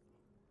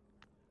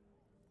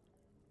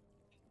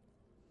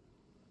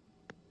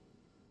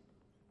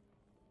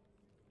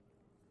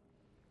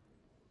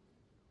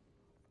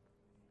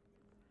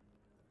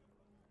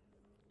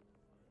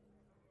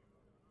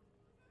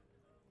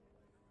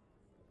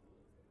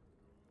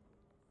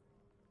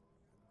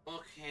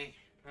 Okay,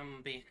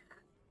 I'm back.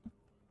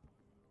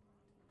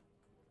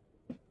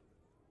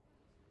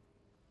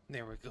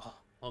 There we go.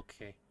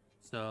 Okay,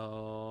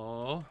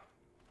 so...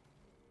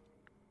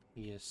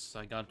 Yes,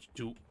 I got to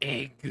do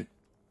egg.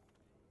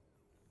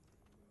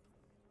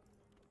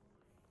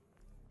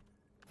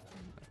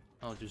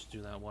 I'll just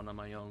do that one on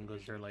my own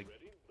because they're like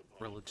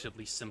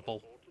relatively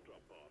simple.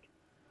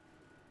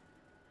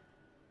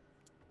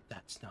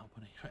 That's not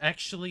what I...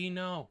 Actually,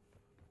 no.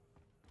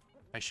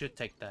 I should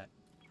take that.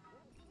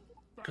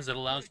 Because it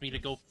allows me to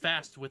go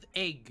fast with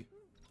egg.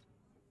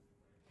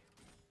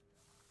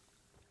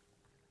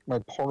 My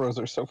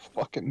poros are so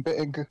fucking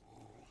big.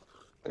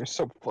 They're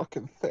so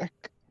fucking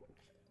thick.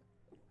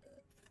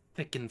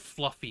 Thick and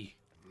fluffy.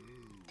 You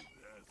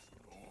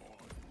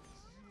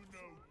know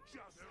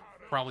just how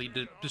to Probably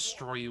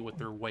destroy you with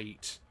their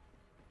weight.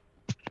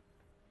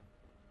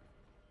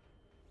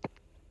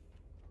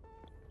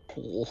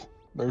 Cool.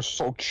 They're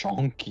so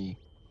chunky.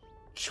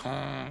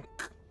 Chunk.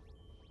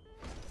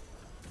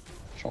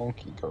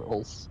 Chunky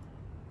girls.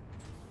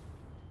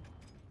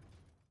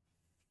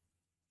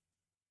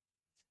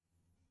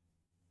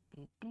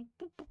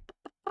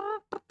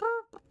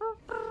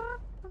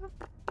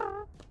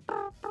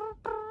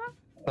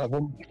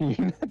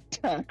 "17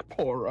 attack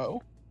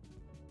Poro.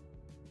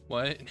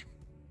 What?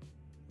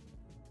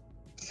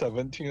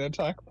 17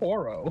 attack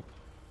Poro.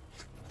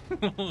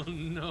 Oh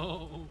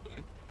no.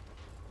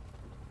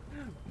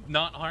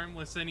 Not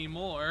harmless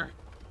anymore.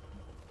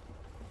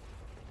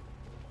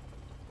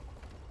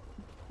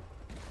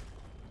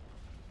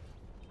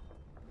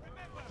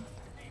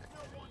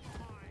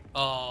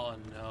 Oh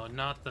no,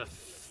 not the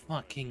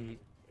fucking...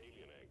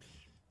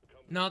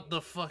 Not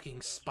the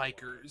fucking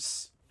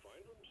spikers.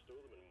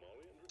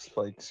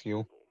 Spikes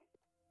you.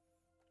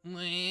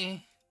 Meh.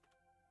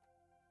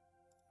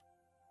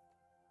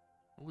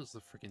 What was the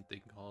freaking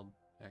thing called,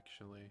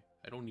 actually?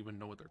 I don't even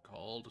know what they're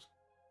called.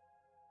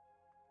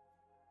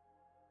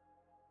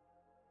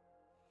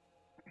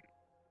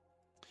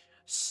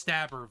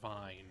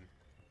 Stabbervine.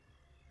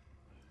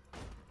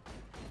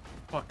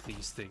 Fuck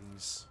these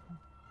things.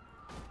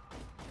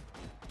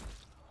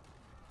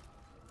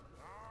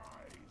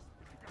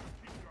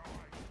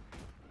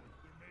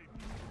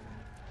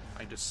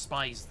 I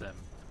despise them.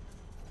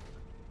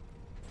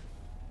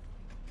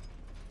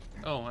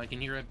 Oh, I can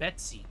hear a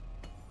Betsy.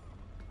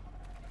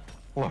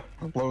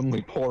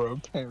 Lonely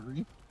Poro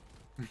Terry.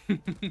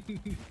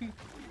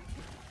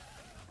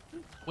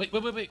 Wait.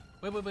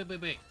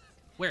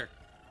 Where?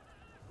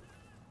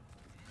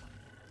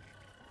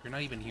 You're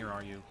not even here,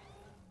 are you?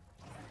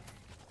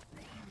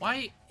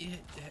 Why?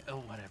 Oh,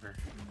 whatever.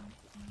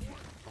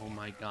 Oh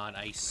my god,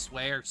 I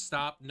swear,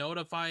 stop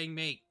notifying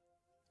me.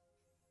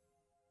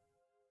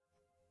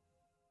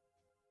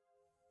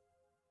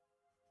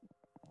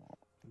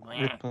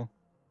 Ripple.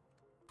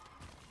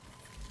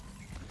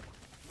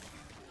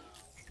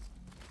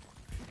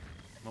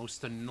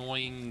 Most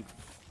annoying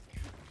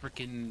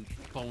freaking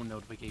phone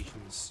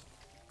notifications.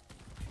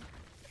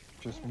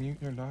 Just mute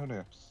your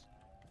notifs.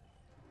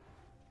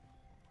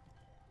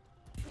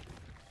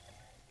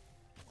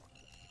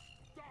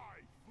 Die,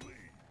 flee.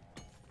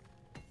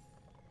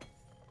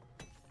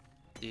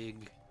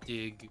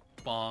 Dig,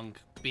 bonk,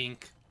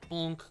 bink,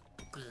 bonk.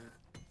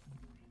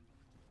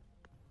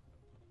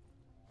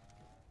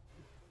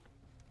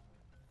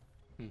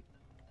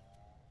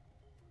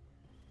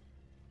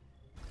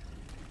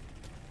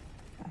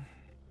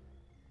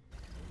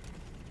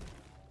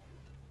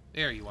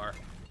 There you are.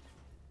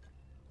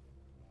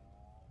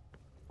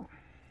 I've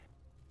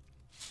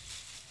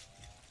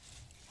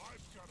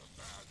got a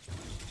bad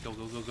Go,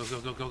 go, go, go, go,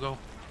 go, go, go.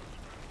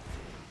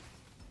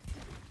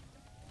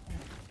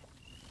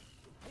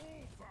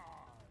 bullseye.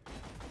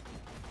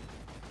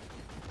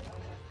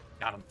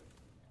 Got him.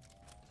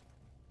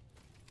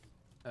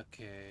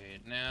 Okay,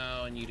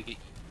 now I need to get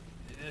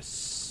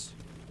this.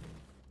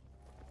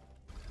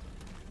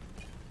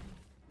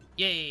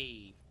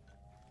 Yay!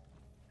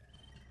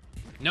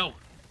 No!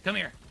 Come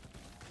here!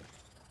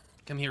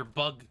 Come here,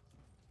 bug.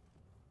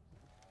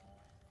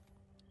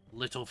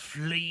 Little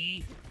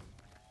flea.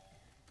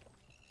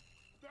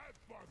 That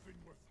buzzing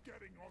was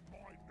getting on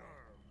my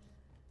nerves.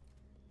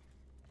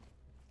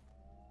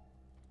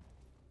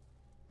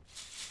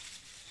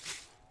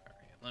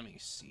 Alright, let me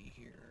see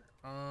here.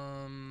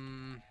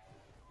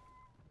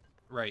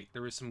 Right,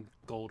 there was some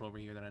gold over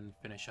here that I didn't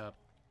finish up.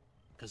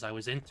 Because I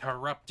was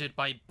interrupted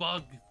by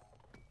bug.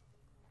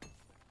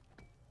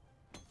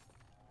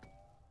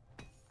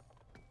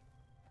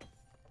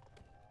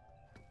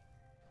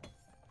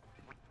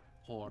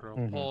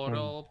 Portal,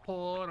 portal,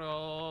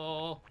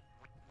 portal.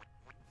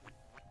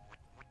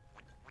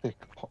 Thick.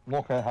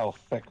 Look at how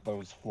thick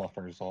those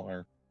fluffers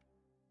are.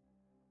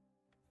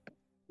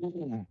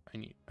 Let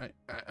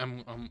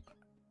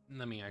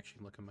me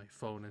actually look at my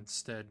phone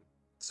instead,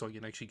 so I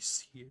can actually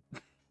see it.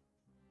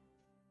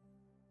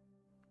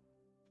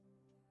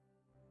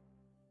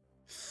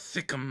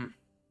 Thickum.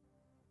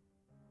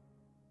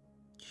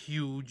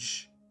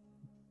 Huge.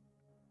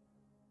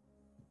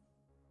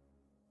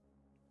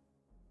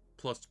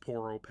 Plus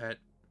Poro Pet.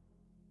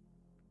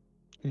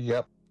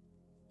 Yep.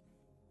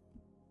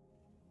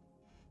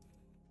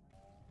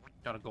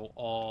 Gotta go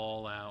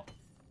all out.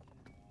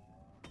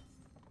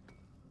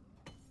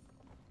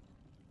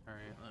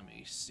 Alright, let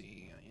me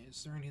see.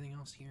 Is there anything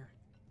else here?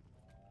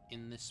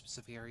 In this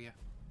specific area?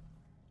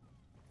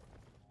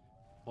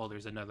 Well,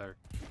 there's another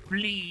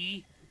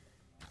flea.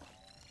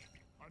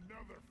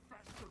 Another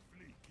faster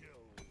flea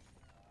kill.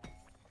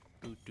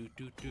 Do do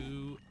do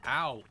do.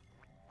 Ow!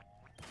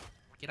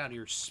 Get out of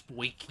here,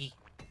 Spiky.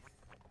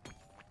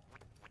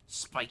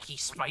 Spiky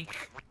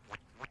Spike.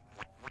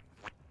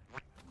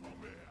 Come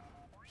here.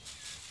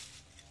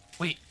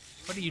 Wait,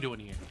 what are you doing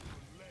here?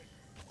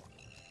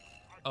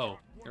 Oh,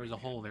 there was a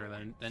hole there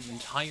that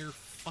entire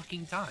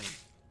fucking time.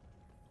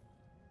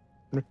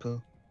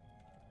 Ripple.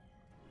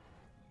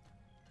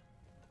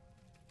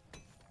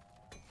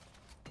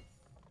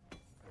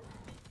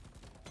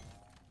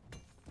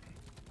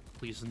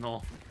 Please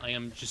no. I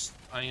am just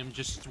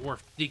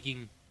dwarf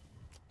digging.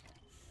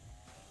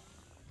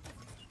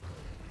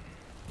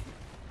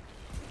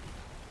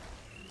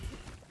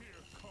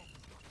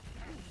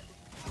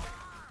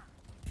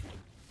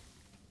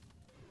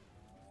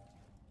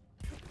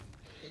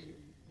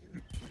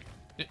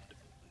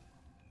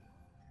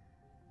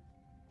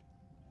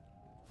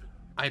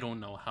 I don't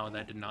know how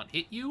that did not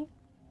hit you,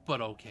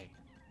 but okay.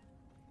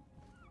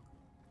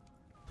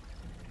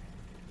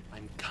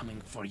 I'm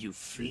coming for you,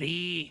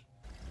 flea!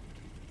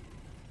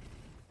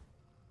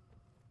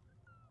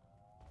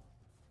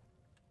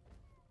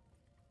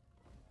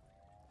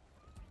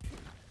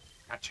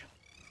 Gotcha.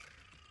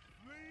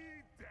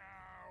 Flea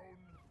down.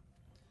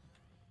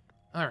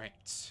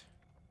 Alright.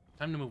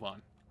 Time to move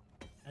on.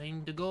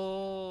 Time to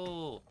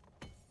go!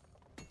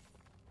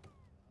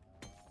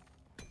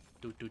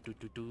 Do do do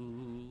do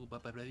do. Ba,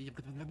 ba, blah, blah, blah,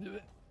 blah, blah.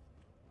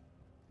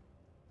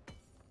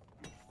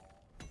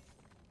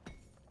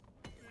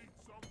 Need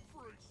some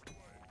free space.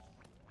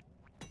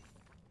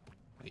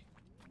 Wait.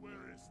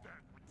 Where is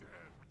that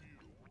damn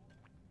mule?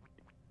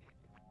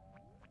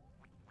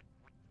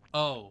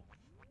 Oh,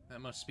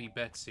 that must be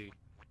Betsy.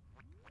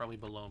 Probably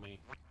below me.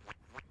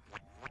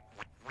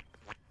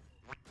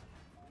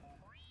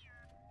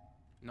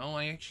 No,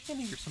 I actually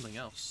think there's something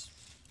else.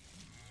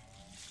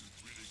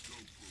 Really go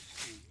for a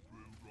cold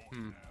brew right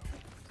Hmm. now.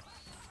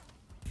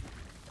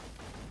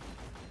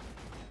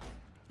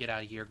 Get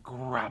out of here,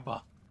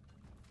 grabber.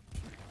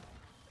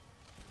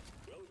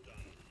 Well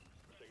done.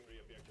 Secondary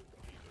objective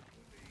completed.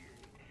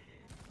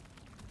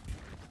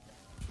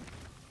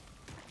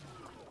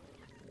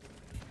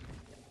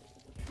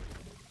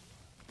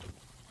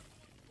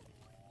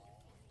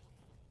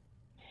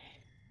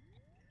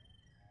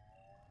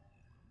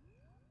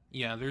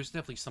 Yeah, there's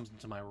definitely something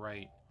to my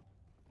right.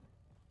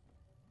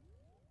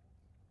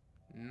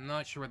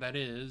 Not sure what that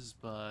is,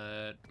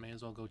 but may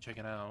as well go check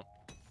it out.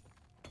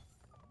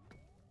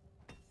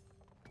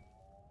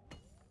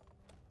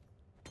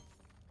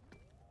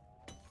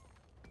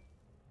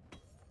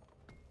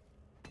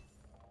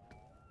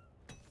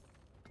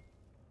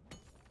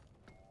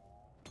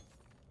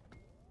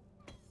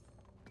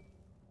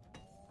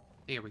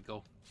 There we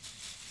go.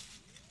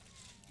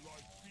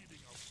 Like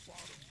feeding a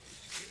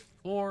bottomless pit.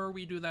 Before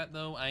we do that,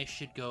 though, I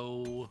should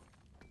go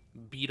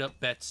beat up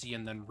Betsy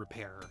and then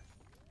repair her.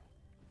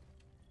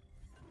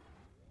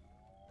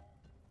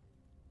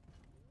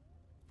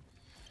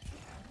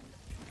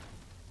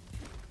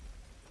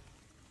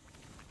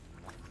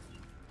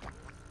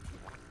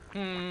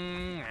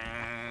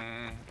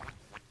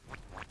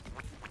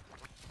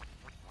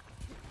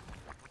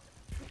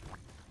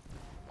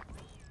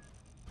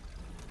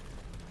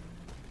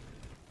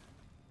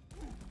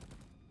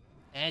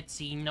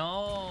 Betsy,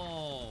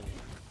 no!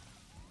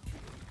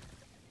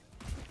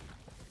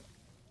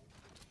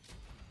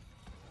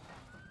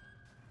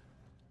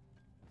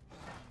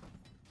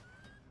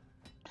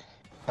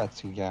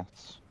 Betsy,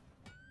 yes.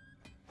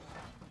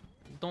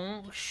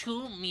 Don't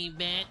shoot me,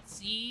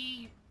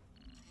 Betsy!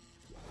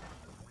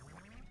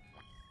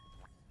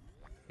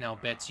 Now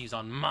Betsy's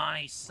on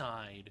my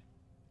side.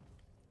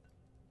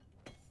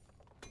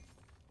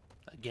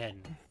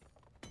 Again.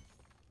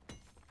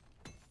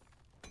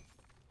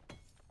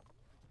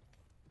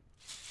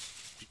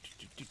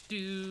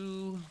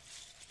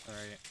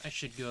 Alright, I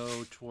should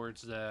go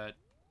towards that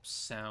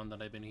sound that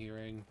I've been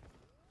hearing.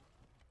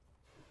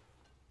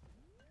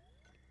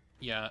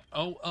 Yeah.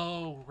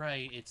 Oh,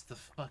 right. It's the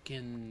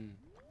fucking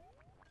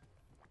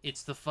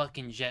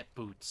jet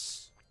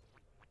boots.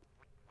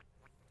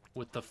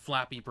 With the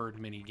Flappy Bird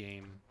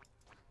minigame.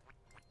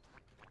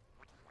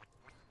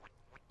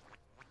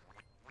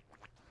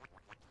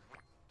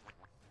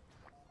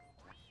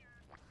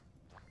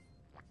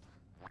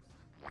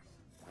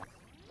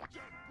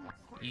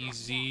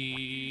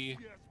 Easy.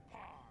 Yes, pie.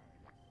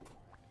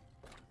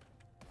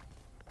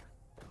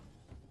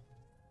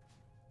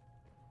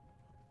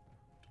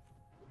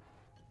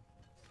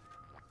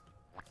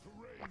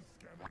 Terrain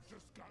scanner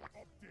just got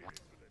updated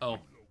with a Oh.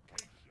 new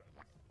location.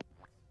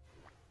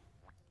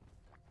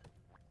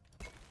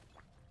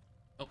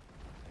 Oh,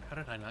 how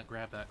did I not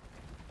grab that?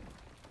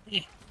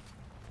 Eh.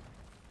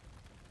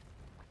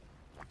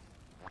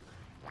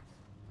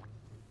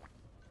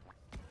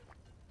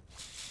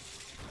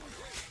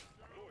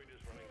 Void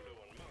is running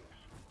low on mugs,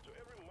 so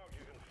every mug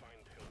you can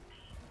find helps.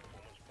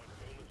 Performance point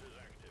bonus is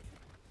active.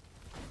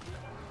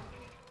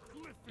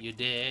 You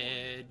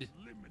did.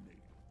 Eliminate.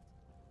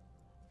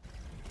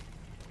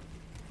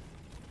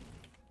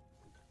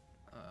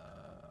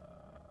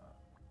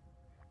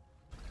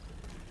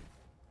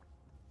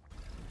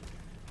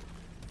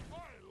 I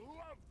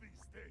love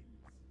these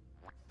things.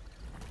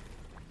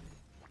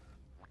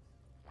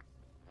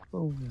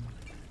 Oh.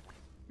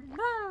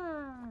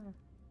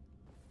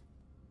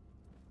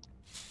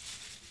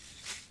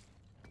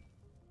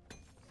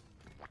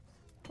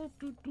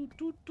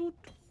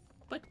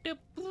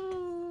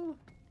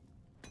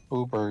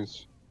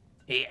 Ubers.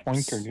 Yes.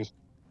 Oinkers.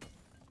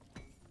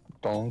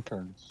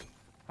 Donkers.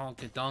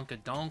 Honka donka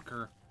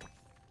donker.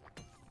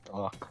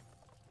 Doc.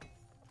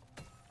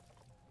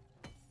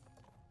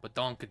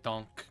 Badonka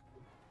donk.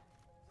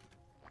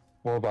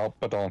 What about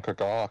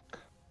Badonkagok?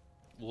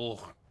 Whoa.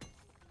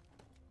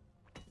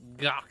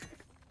 Gok.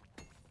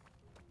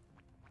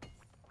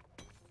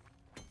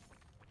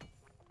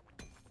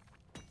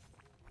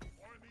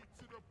 I need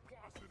to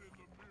deposit in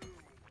the mill.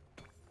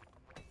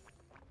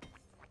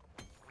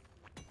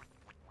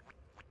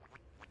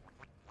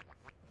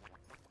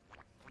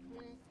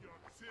 Move your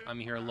tin I'm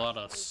hearing a lot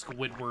of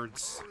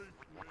Squidwards. hurry,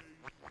 please.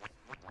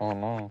 Oh no.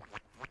 No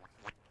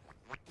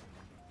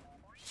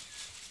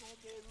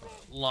more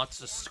rope.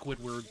 Lots of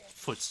Squidward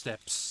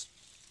footsteps.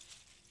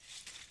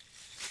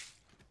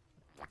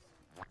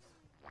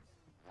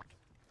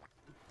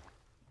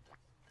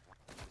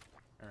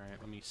 Alright,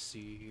 let me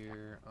see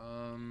here.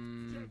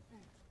 Jet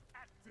boots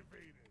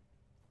activated.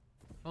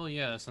 Oh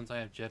yeah, since I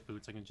have jet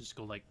boots, I can just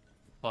go like,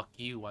 fuck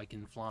you, I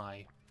can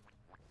fly.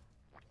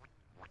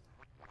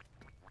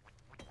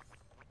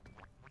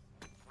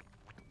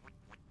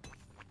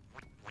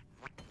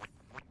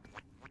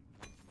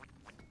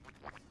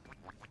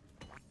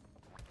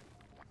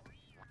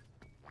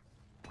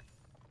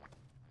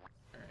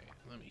 Alright,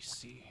 let me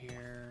see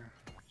here.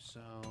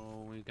 So,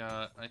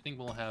 I think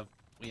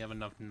we have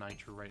enough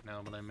nitro right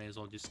now, but I may as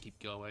well just keep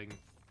going.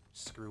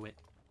 Screw it.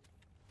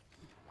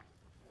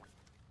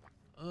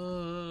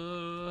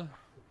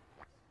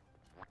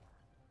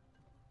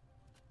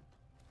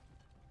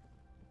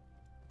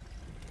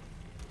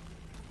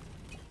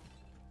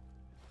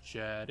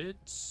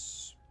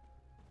 Jadits.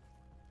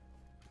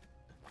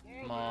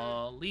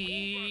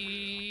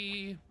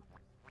 Molly.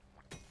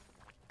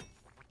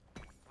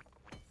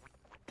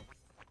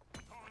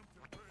 Time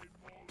to pay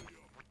Molly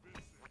a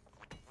visit.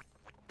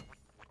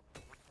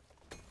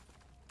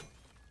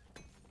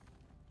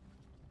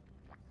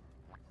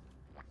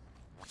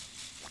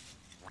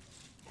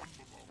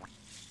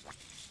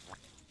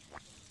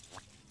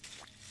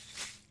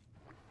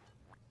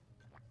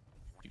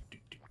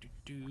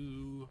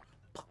 do.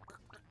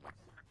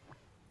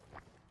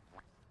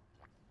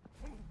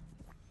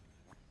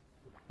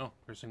 Oh,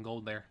 there's some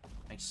gold there.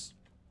 Nice.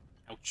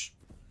 Ouch.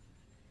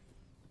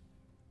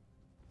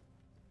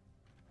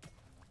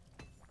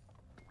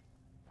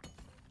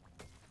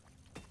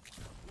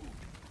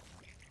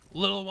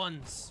 Little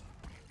ones.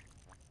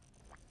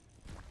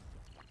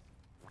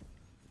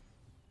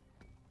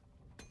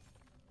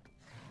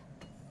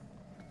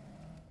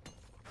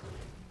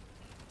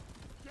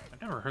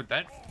 I've never heard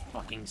that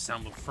fucking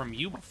sound from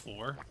you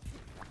before.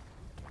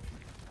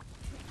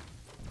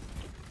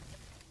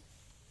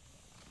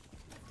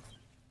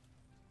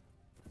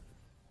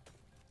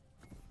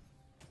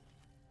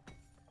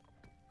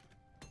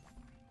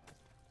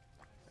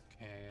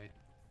 Okay, I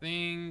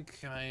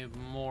think I've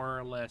more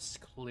or less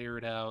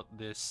cleared out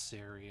this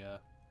area.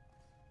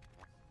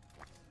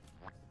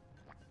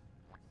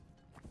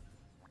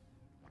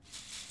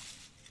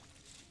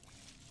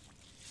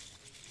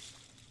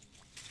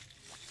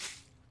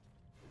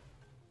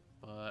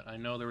 But I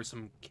know there were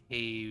some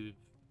cave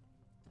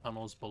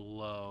tunnels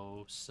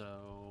below,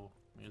 so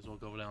may as well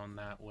go down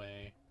that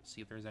way.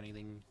 See if there's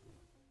anything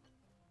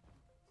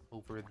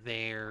over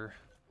there.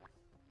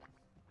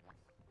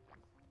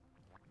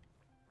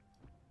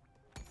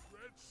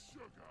 Red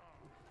sugar.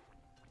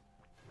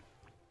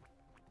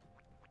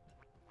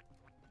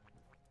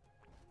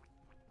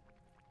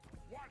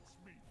 Watch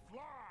me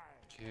fly.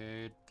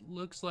 Okay, it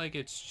looks like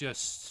it's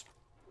just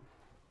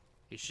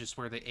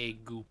where the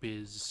egg goop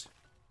is.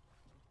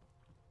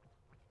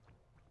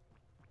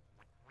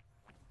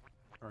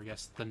 Or I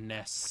guess the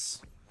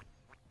nests.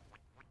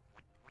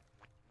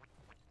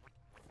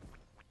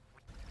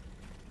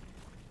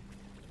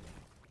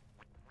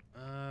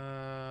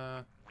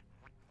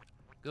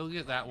 Go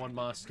get that one,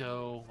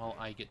 Moscow, while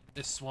I get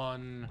this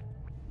one.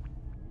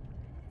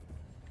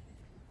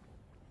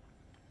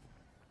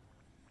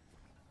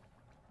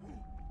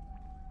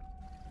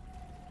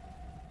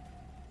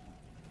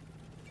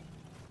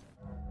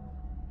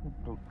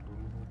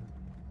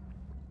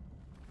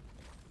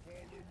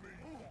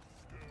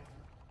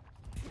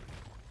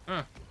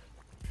 Huh.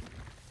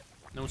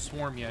 No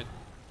swarm yet.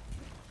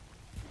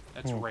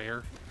 That's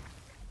rare.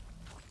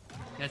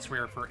 That's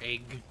rare for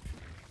egg.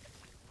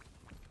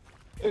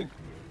 Egg.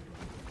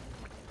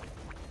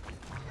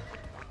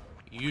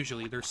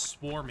 Usually they're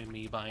swarming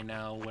me by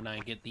now when I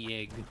get the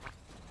egg.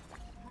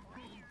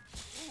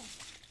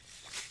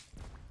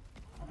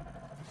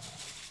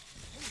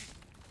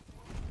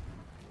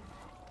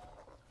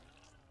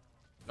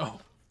 Oh.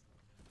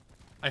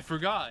 I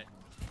forgot.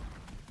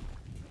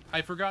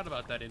 I forgot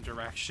about that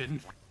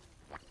interaction.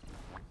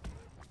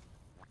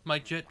 My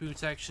jet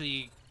boots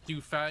actually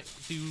do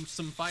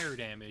some fire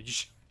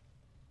damage.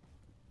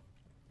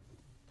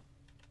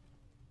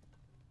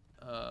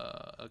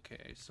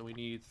 Okay, so we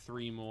need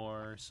 3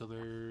 more. So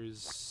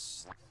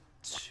there's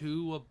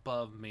 2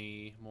 above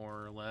me,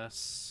 more or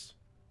less.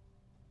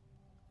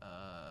 It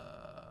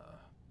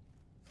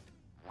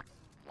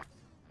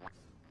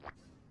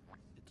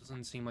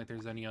doesn't seem like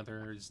there's any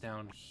others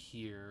down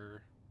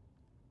here.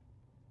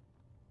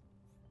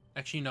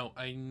 Actually, no,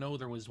 I know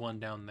there was one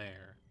down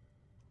there.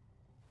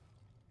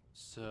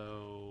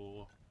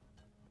 So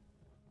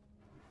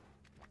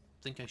I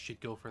think I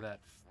should go for that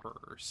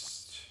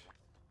first.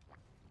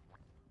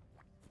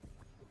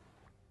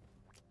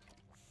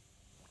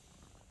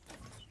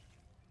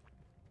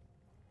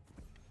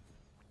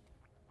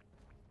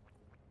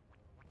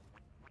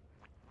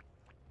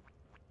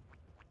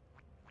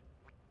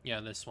 Yeah,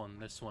 this one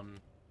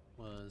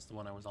was the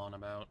one I was on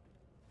about.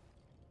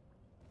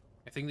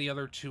 I think the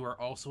other 2 are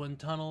also in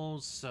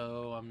tunnels,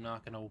 so I'm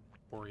not gonna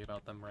worry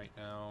about them right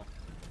now.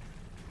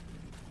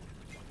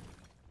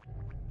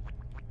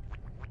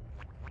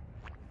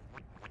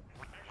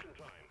 Action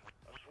time.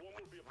 A swarm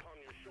will be upon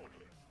you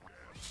shortly.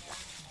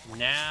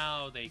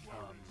 Now they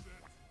come.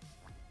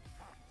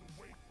 Have to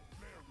wait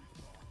for very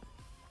long.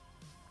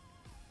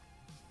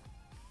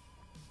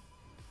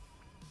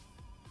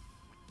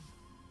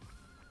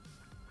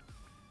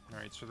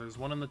 Alright, so there's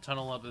one in the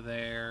tunnel up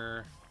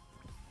there.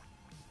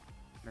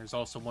 There's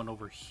also one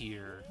over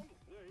here.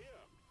 They're here.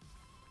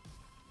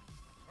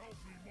 Help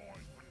me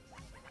mind this.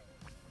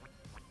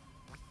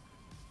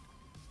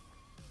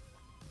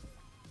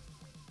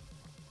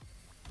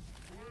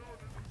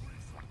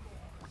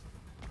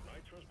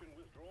 Nitro's been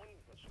withdrawn.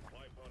 The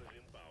supply pod is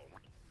inbound.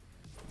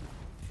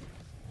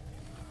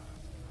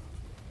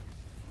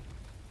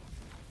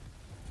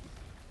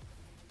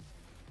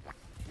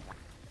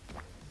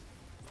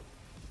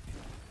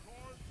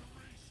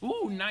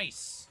 Ooh,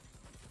 nice!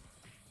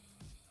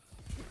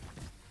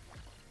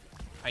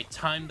 I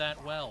timed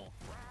that well.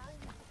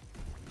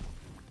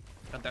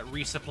 Got that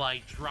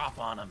resupply drop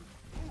on him.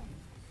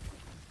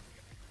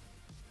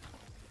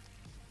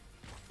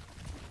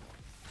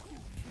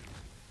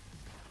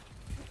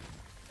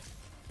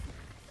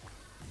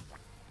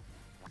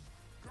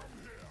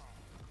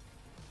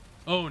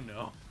 Oh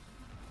no.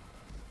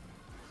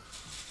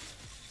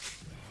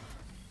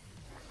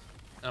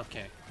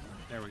 Okay,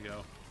 there we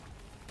go.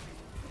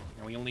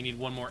 And we only need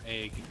one more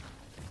egg.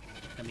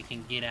 Then we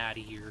can get out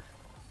of here.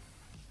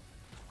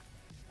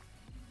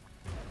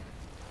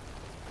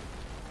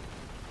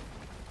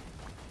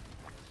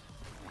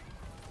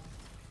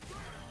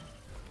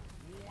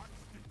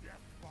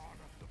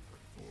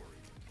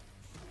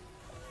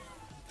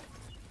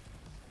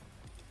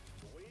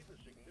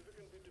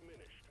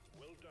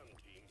 done,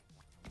 team.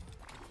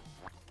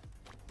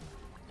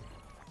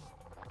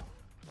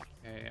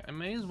 Okay, I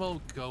may as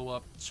well go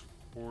up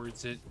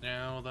towards it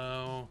now,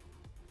 though.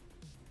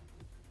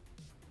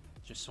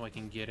 Just so I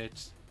can get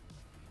it.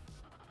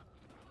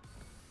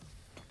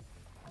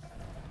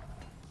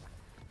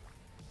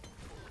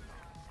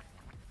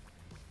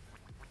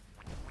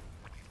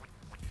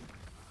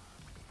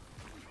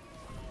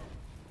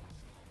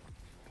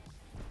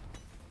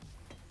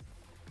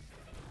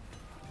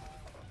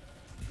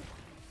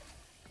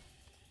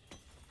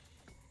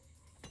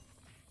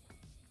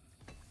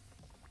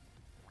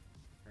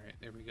 Alright,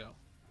 there we go.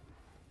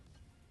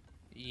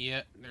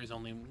 Yeah, there's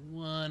only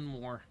one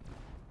more.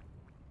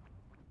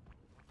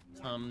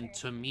 Come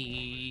to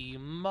me,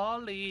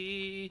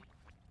 Molly.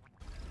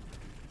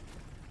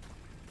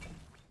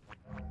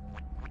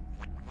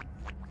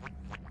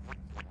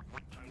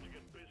 Time to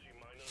get busy,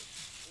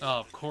 miners. Oh,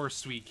 of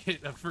course we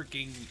get a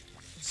freaking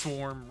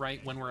swarm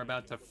right when we're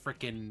about to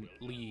frickin'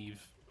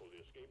 leave. Pull the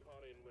escape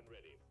pod in when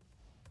ready.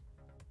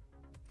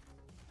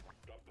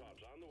 Drop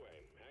pods on the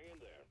way. Hang in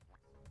there.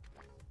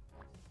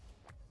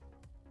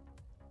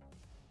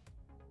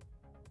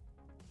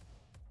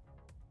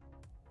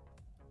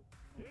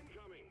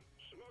 Incoming!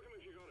 Smoke him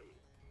if you got him.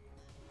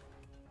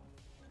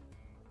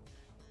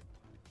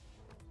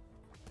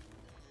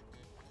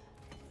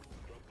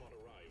 Drop pod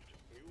arrived.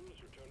 Mule is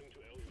returning to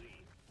LZ.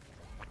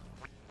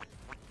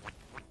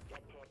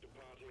 Drop pod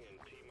departing in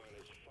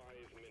T-minus 5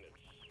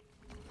 minutes.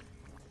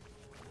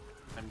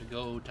 Time to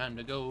go, time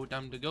to go,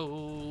 time to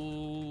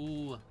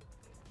go.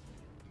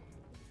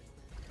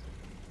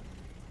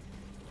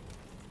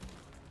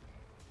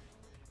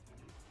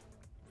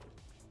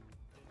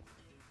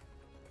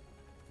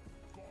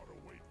 Gotta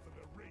wait for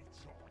the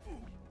recharge.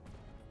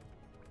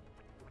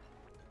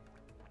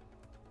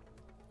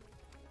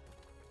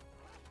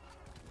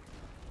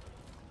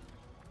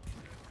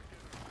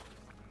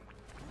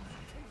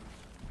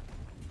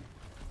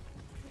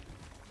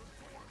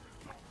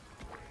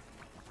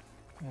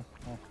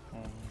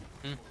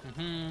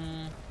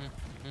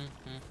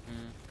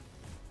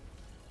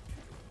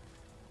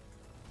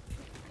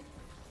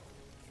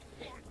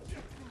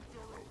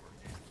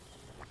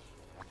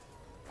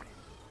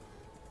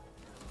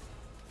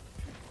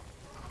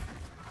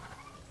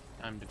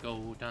 Time to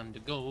go, time to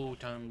go,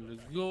 time to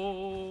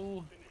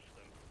go.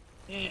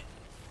 Eh.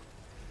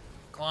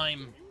 Climb.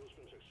 Mule's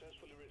been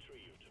successfully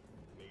retrieved.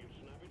 Make it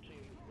snappy,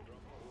 team. The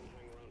drop pod won't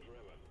hang around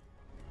forever.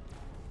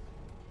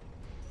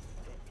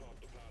 Drop pod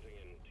departing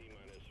in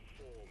T-minus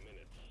 4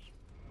 minutes.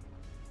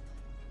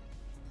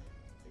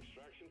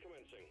 Extraction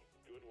commencing.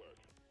 Good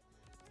work.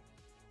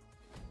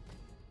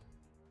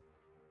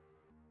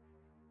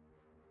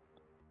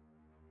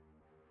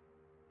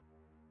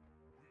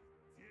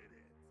 Did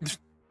it.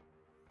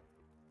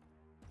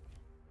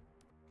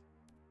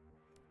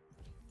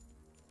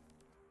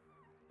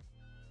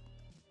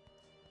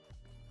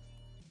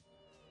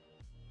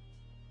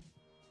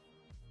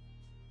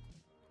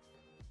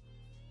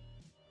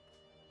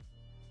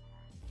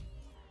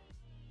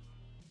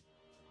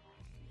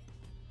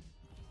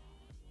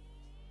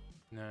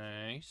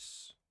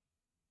 Nice.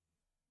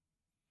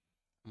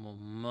 More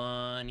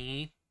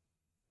money.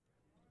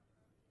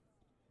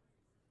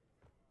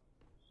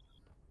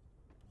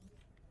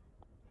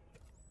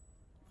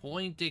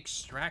 Point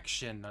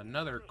extraction,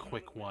 another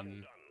quick one.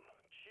 Done.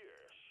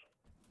 Cheers.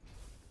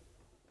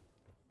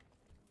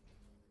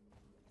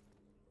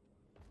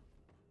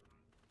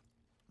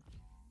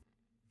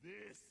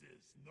 This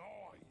is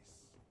nice.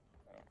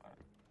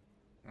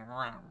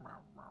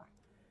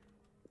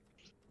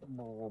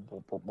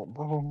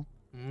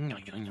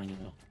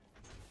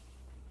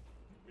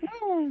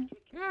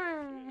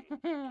 Time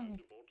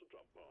to board the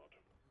drop pod.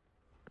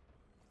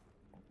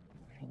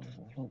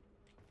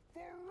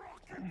 For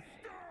rocket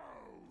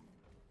stone!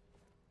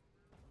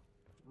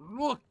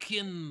 Look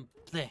in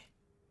there.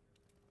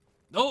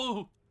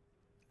 Oh!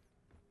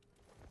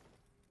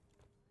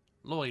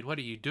 Lloyd, what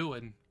are you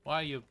doing?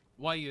 Why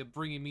are you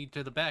bringing me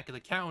to the back of the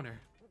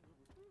counter?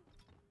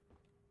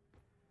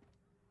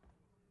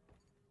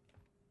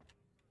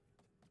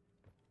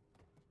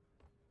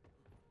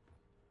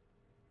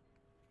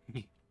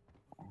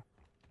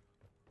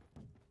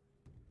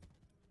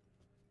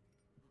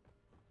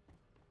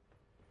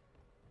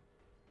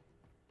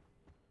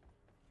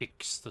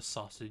 Fix the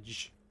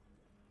sausage.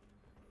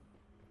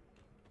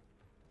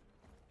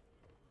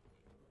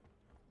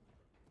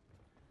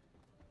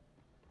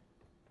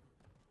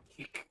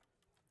 Kick.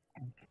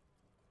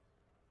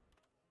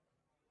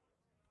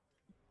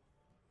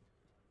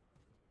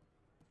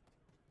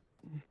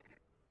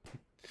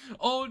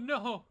 Oh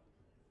no!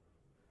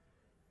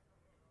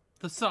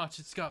 The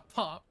sausage got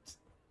popped.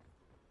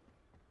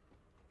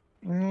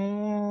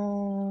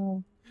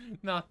 No.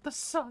 Not the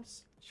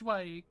sausage.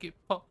 Why did it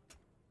get popped?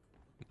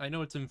 I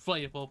know it's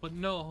inflatable, but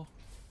no.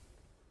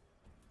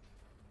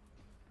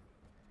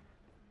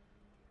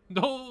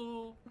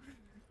 No!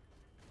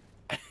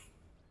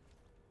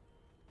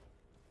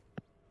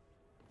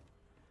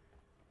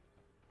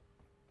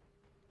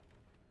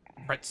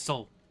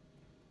 Pretzel.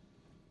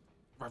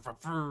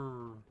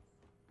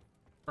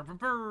 Brr, brr,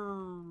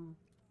 brr.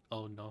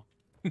 Oh no.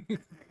 Slappity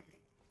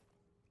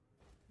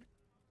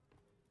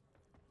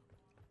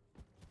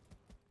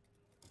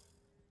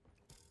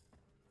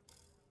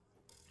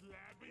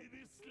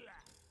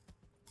slap.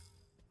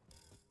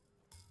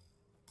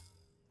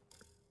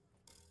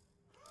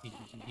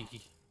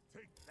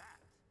 Take that.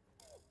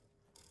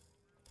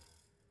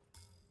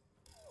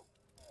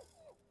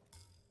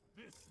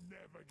 This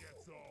never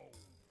gets old.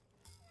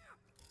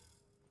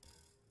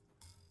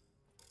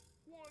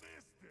 What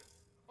is this?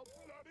 A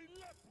bloody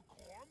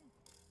leprechaun?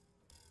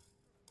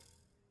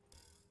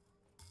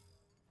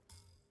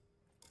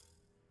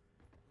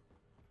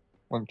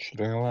 What you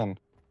doing?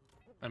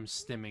 I'm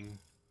stimming.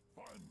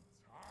 Fun time.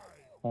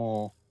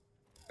 Oh,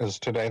 is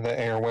today the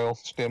Airwheel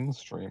Stim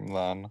stream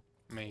then?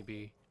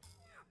 Maybe.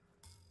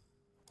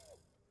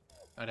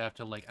 I'd have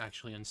to, like,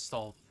 actually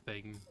install the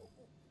thing.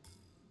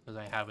 Because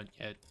I haven't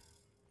yet.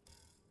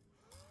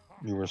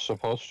 You were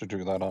supposed to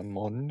do that on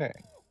Monday.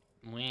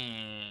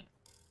 Mwah.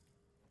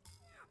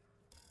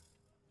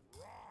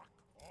 Rock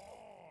on.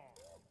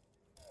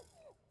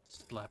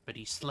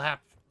 Slappity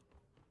slap.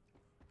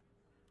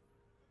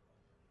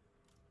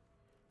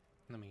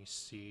 Let me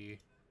see.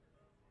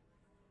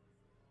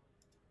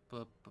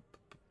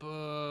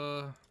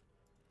 Bu-bu-bu-bu-bu.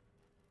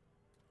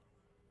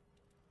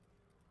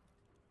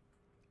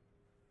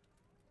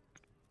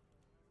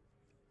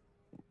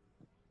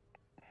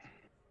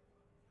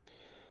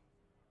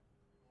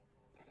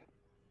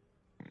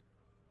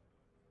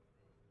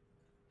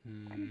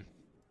 Hmm.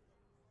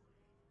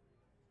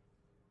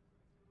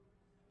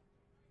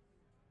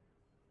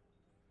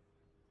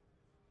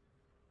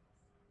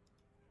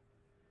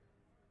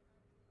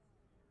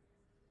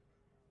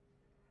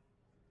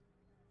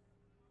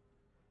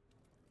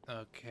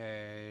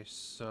 Okay,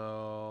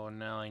 so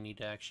now I need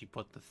to actually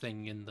put the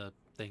thing in the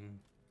thing.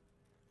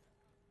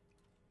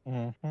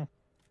 Mm-hmm.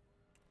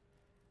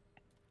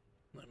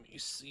 Let me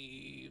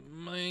see.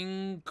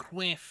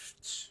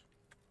 Minecraft.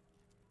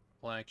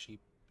 Well, actually,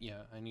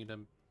 yeah, I need to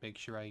make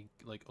sure I,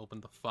 like,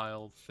 open the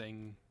file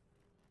thing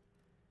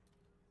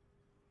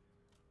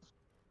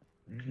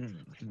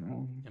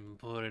and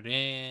put it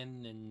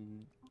in,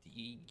 and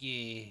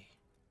yeah.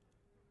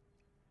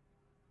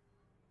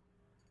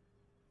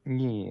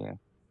 Yeah.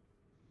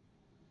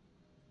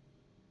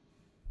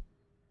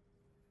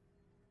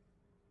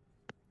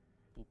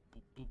 Boop,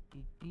 boop,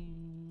 boop, boop,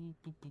 boop,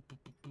 boop, boop, boop,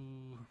 boop,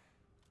 boop.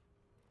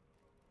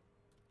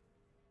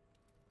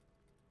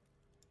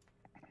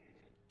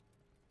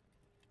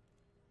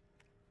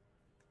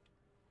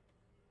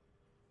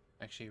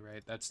 Actually,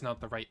 right, that's not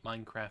the right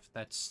Minecraft.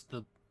 That's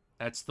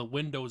the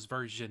Windows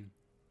version.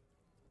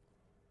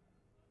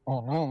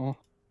 Oh no.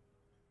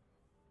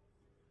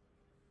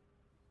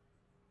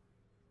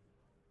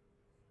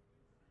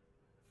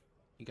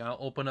 You gotta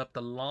open up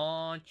the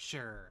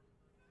launcher.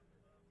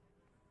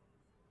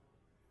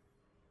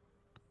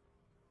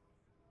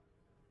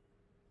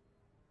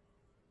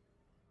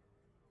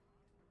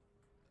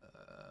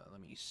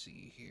 Let me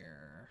see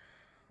here.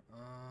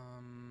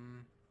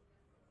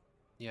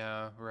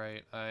 Yeah,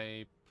 right.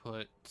 I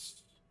put.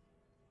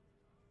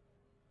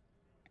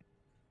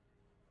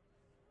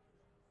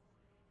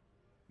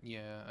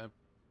 Yeah,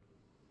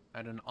 I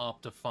had an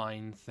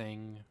Optifine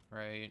thing,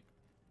 right?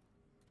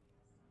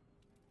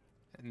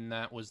 And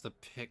that was the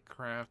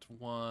Pickcraft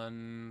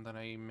one that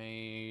I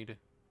made.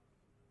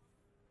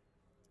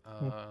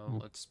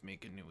 Let's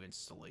make a new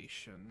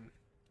installation.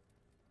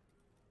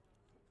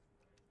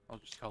 I'll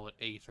just call it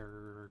Aether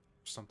or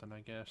something, I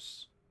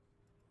guess.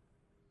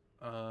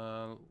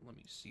 Let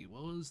me see.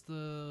 What was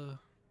the...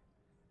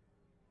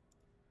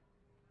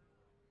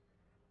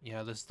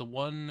 Yeah, this is the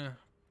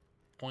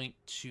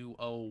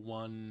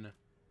 1.201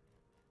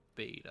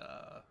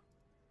 beta.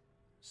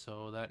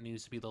 So that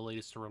needs to be the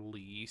latest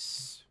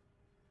release.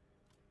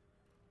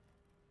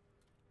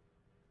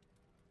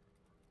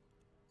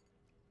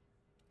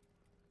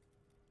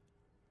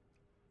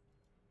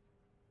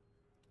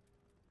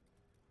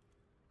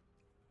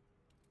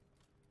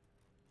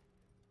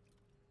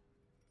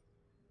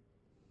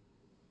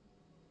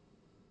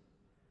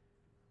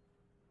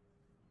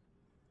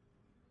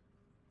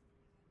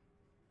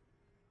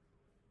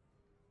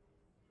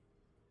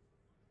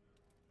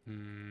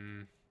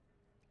 Hmm.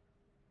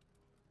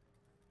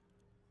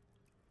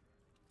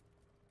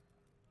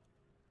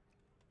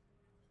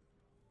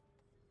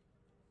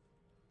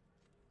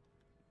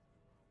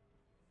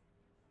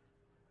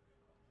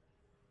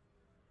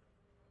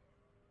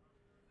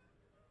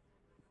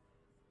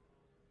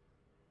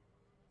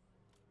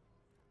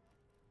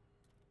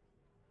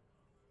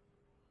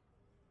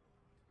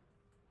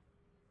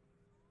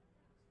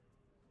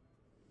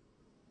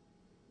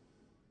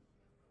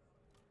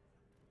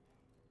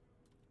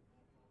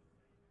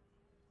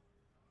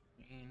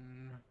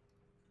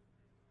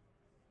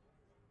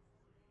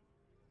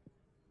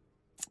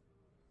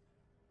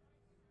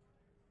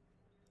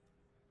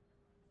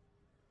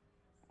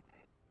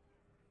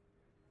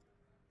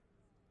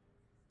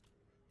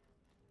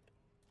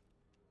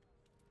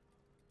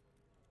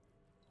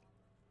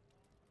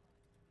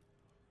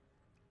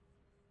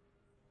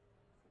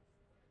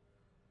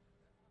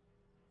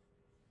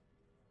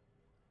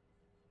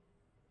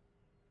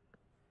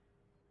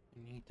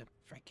 need to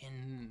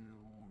freaking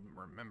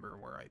remember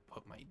where I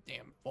put my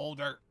damn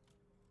folder.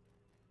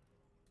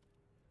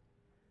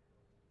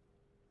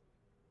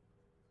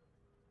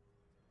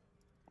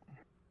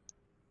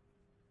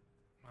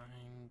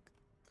 Minecraft.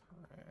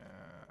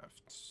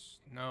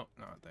 Nope,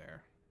 not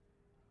there.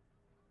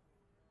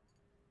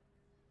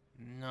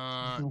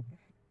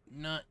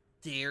 Not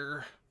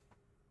there.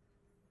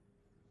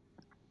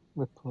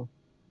 Ripple.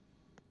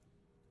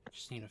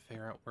 Just need to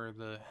figure out where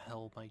the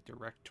hell my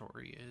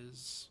directory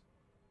is.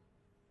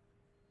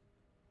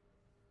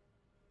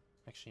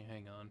 Actually,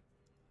 hang on.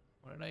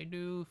 What did I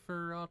do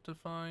for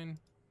Optifine?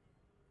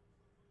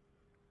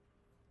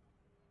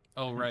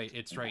 Oh, right.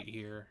 It's right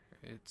here.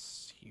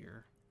 It's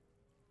here.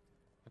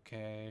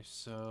 Okay,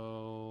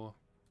 so...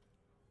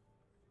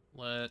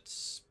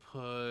 let's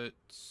put...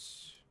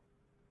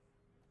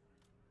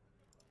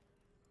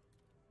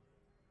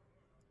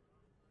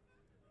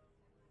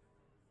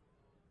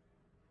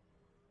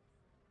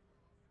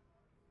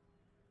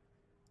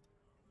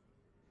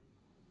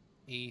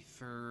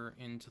 Aether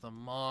into the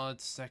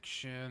mod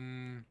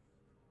section.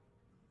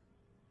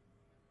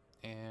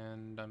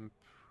 And I'm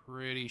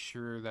pretty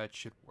sure that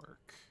should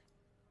work.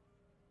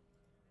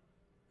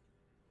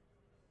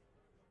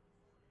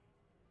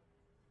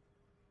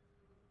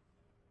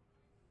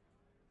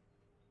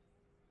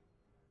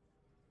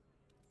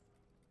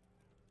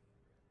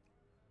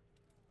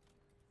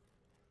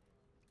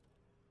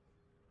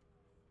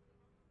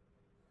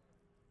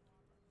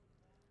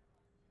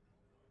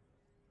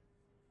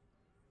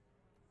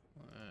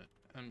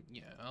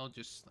 Yeah, I'll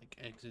just like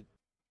exit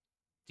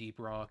Deep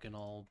Rock and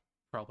I'll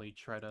probably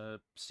try to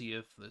see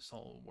if this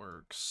all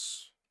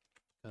works.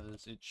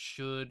 Because it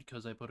should,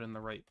 because I put it in the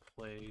right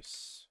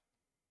place.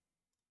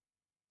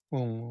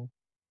 Hmm.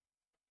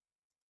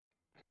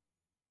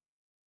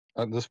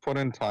 At this point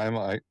in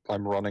time,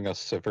 I'm running a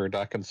Sivir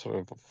deck instead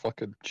of a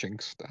fucking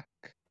Jinx deck.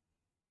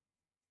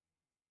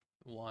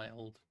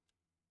 Wild.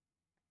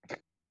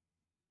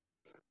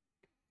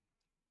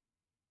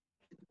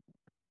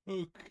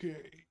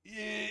 Okay,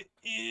 it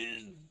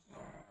is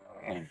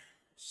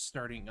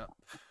starting up.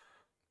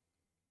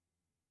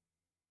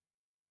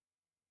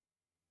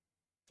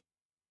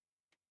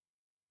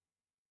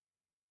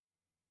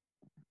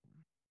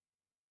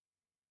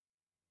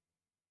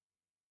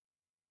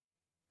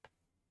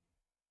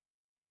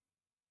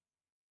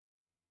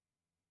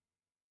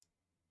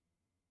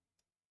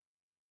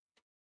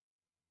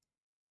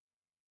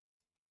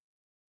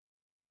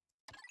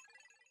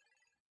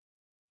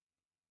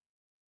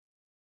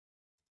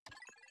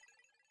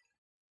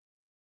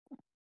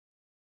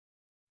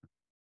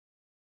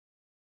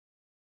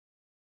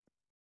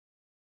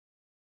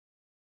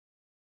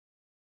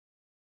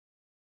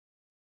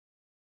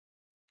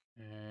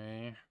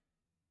 Okay.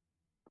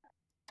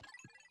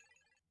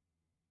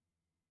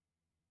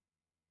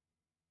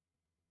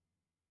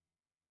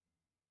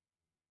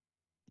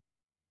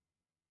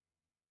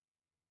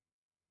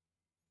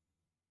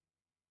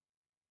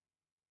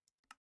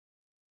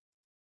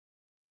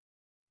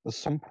 The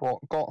Sump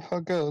Rock got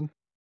her good.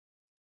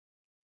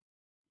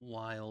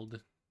 Wild.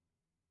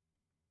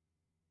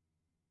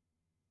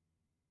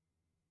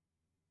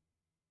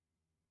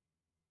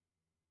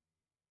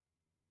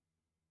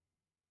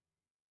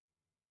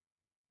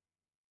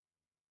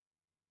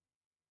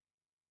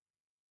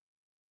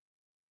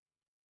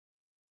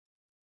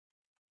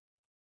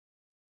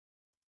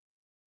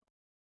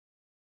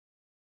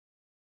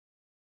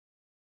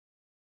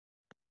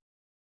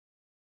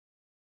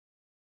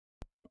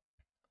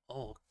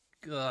 Oh,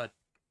 God.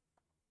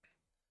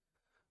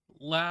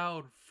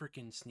 Loud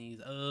freaking sneeze.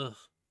 Ugh. Ugh.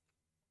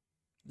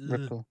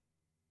 Ripple.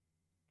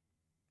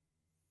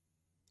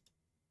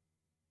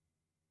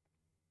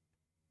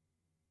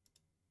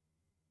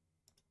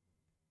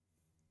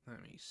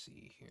 Let me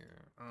see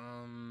here.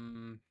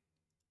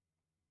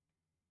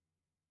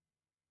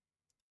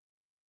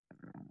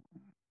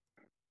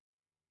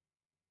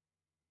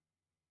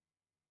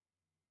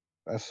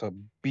 That's a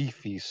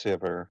beefy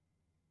Sivir.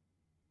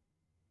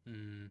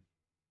 Hmm.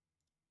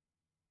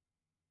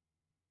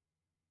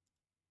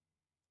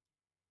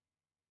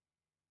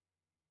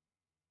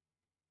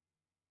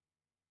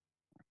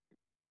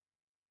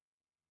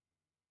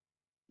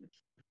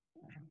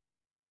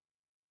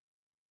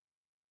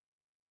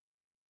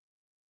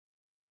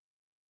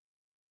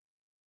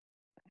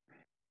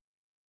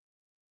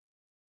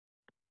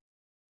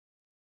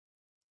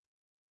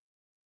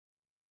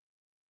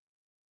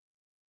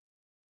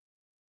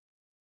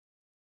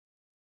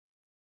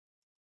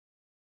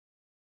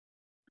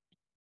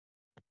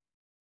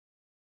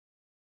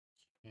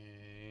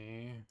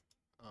 Okay.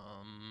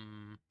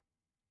 Um.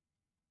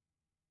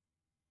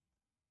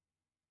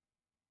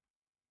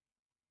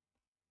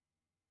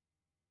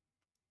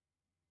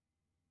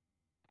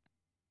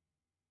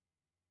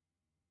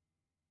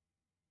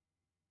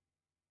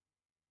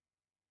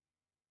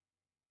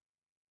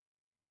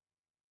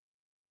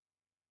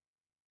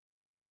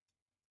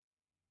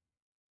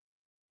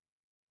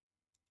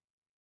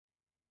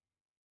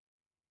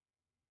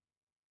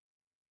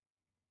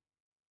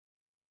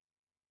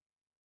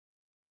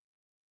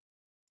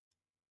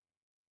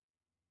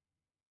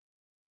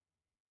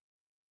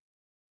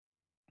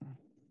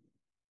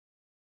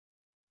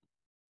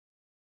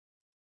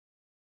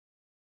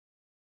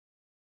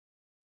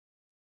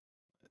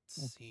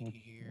 Let's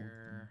see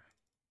here.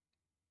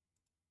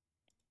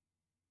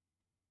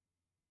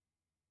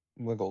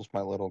 Wiggles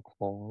my little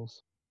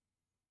claws.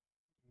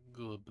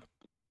 Good.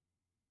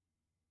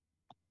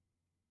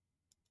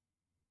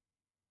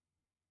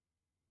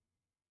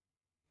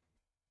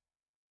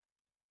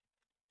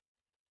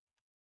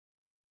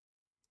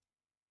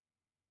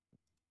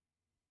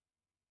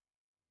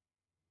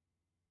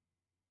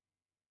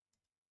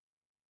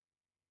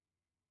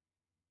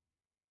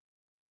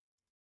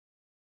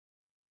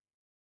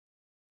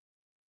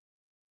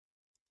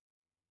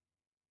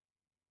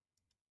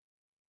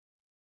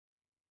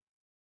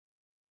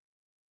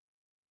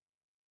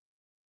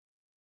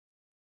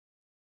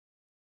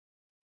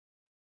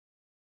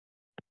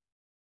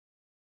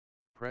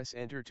 Press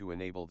enter to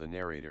enable the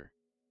narrator.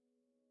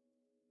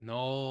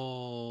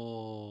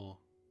 No.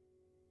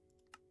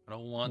 I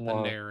don't want the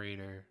What?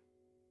 narrator.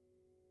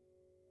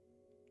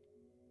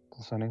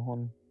 Does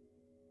anyone?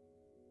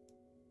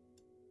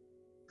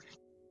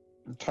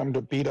 Time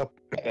to beat up.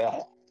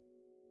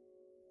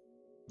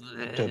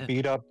 To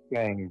beat up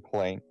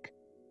Gangplank.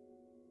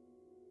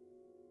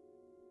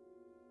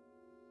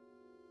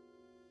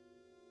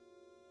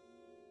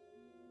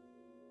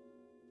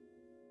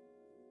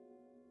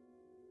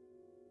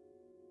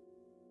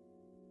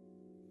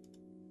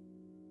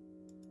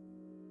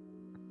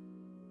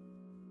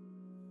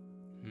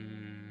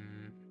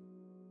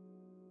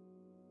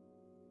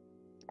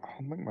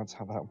 I don't think that's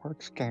how that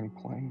works,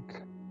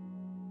 Gangplank.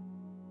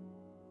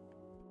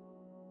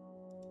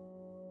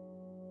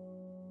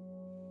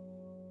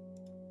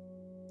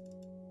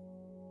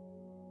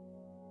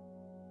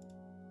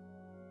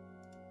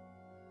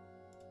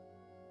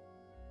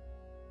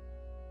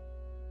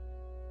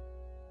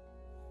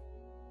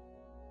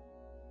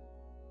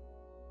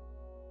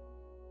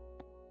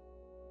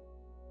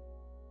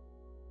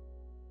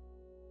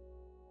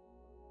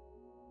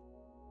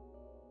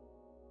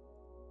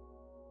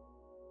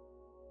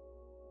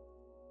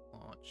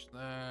 Watch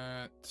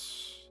that.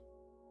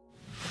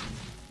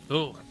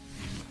 Oh.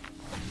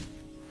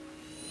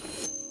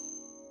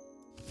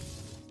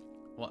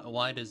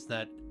 Why does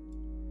that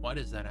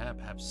app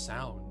have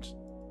sound?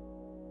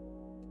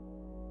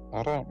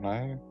 I don't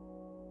know.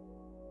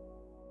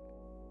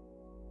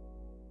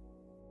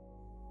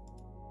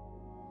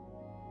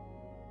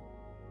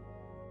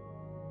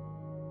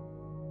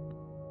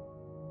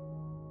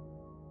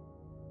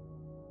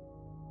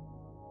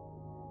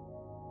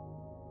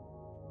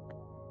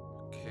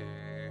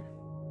 Okay.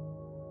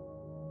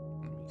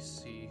 Let me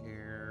see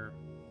here.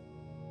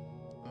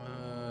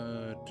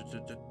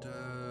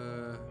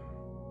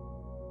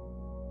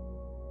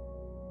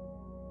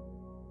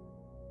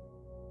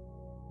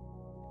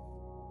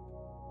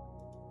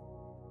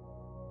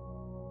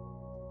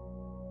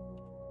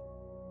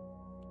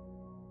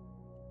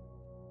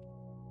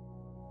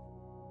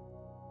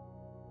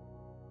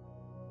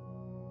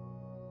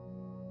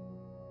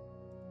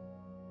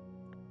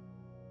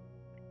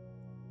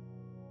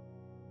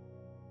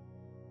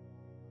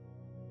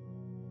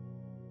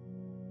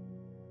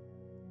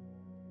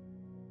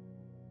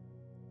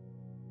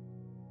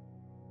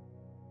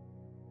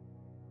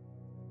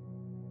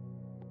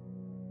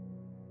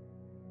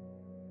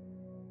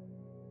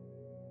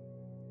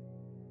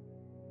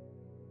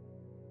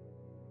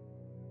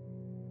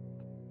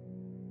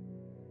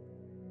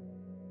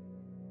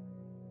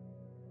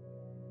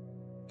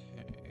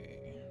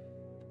 Okay.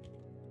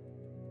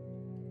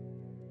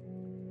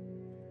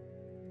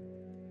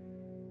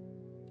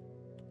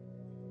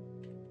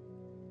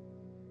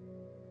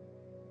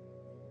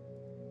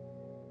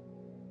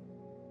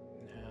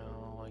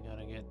 Now I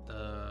gotta get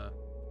the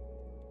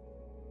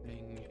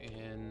thing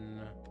in.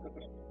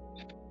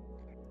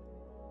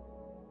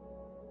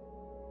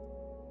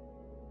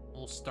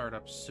 We'll start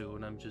up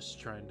soon. I'm just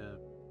trying to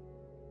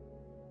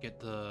get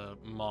the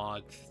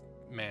mod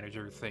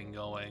manager thing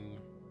going.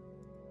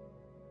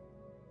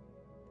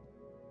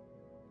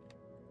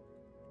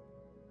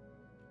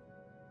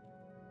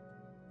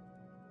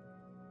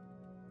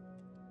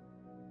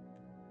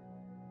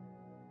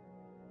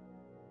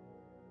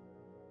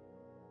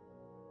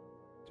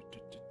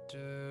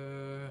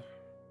 Du-du-du-du.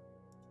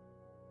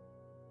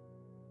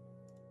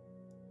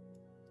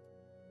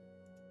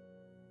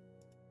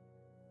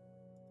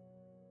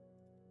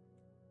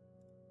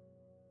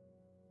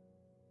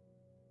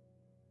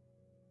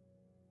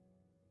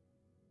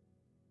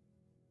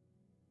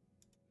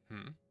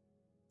 Hmm.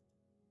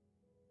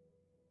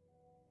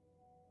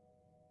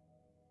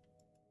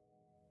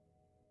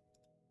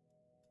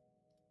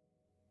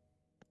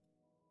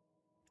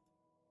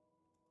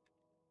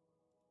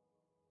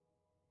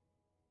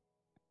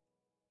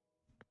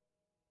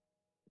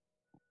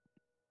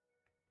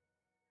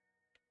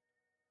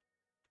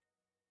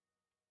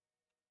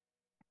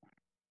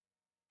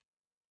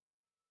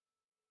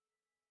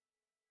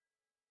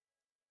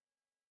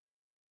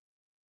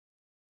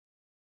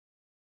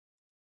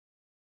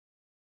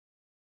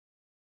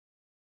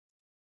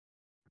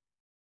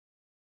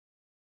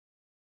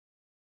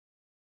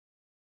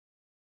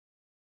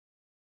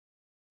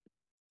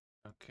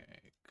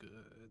 Okay,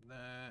 good.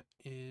 That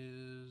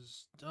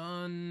is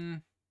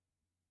done.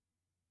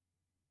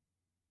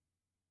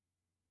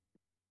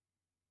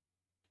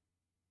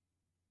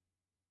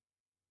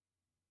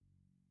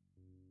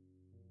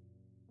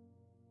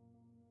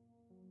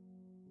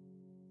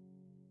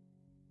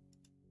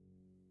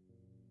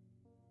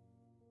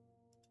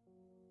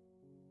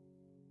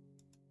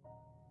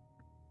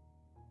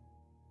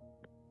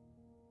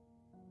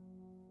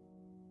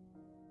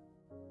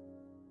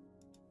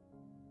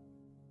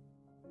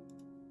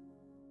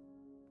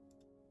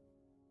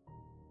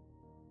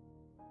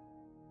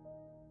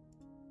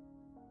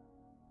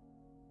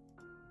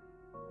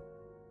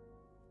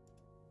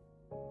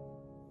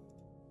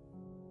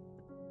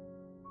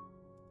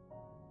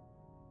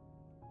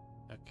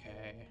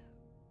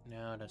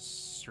 Gotta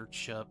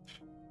search up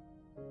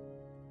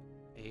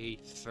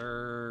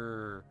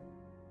Aether.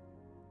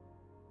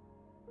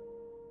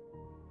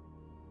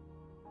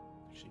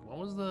 Actually, what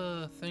was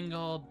the thing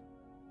called?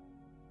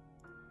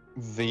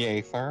 The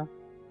Aether?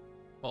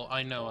 Well,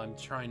 I know, I'm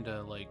trying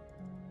to, like...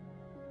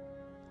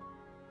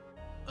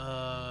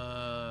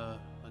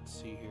 Let's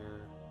see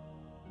here.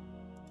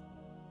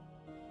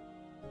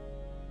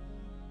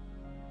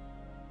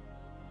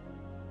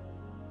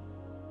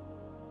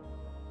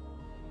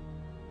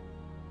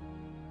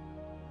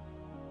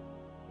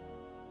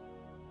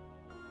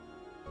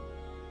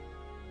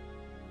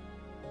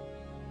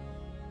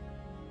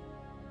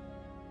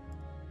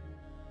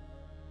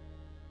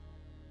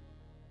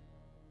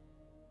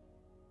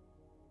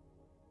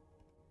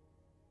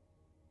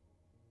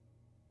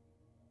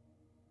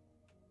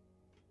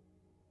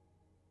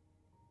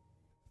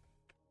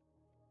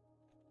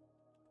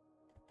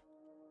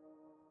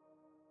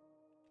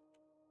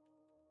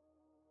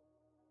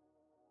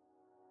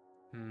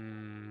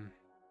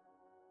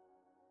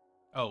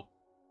 Oh.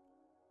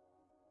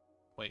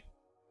 Wait.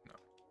 No.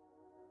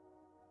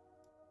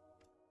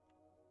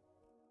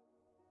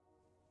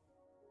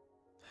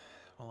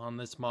 Well, on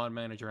this mod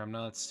manager, I'm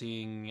not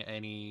seeing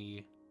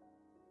any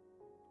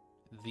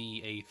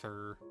the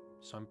Aether,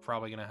 so I'm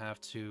probably gonna have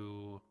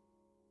to...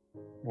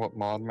 What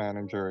mod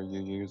manager are you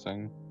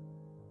using?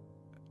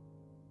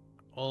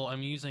 Well,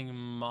 I'm using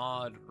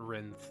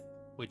Modrinth,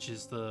 which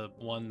is the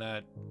one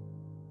that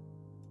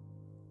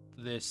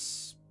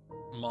this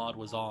mod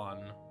was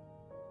on.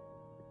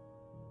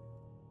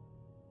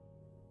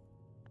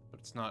 But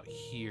it's not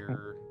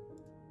here.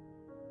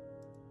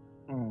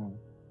 Hmm.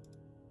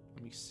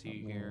 Let me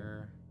see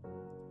here.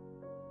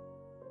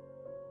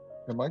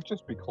 It might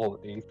just be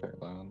called Aether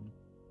then.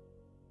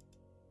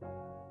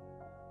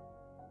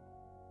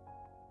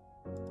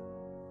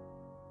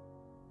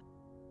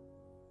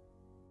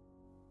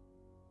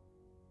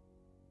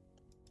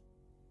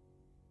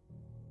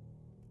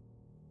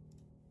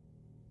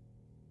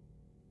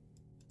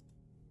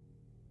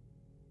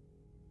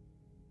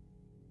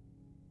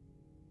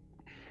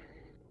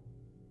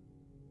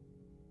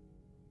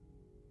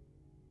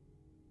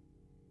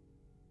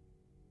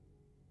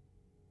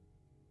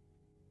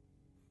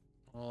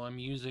 Well,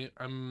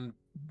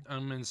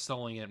 I'm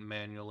installing it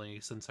manually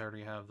since I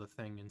already have the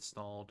thing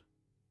installed.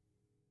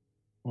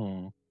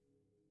 Hmm.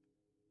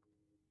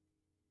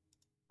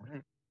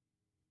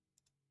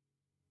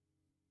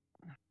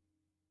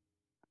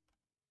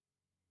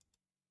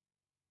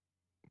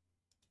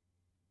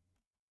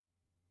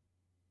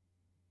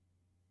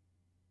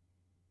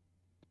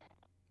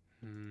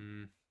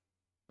 Hmm.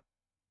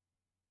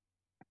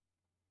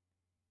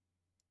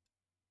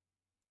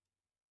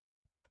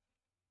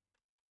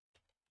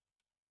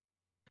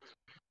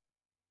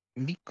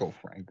 Nico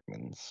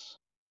fragments.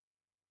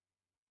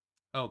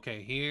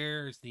 Okay,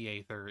 here's the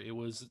Aether. It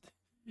was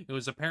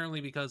apparently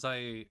because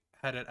I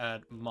had it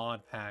at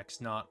mod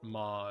packs, not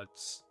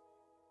mods.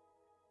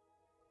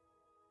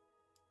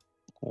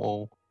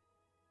 Whoa.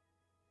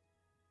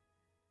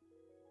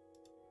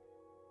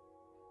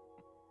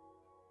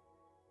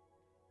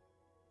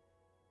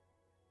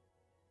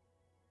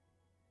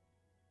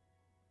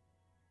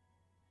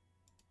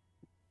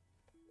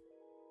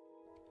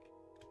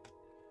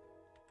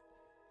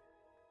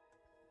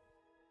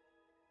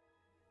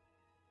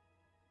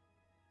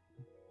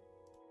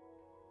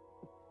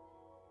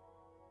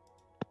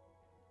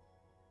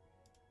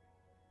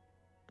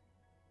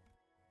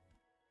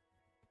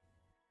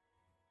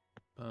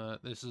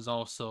 But this is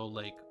also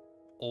like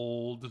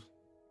old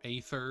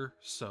Aether,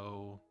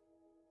 so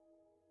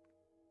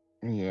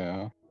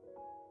Yeah.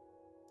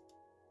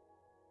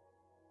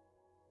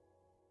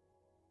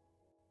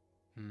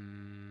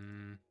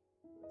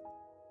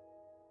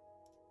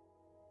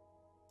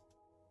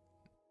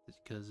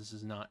 because this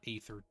is not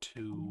Aether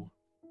 2.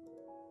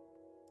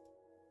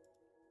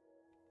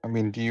 I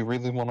mean, do you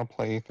really want to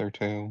play Aether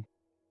too?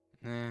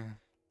 Eh.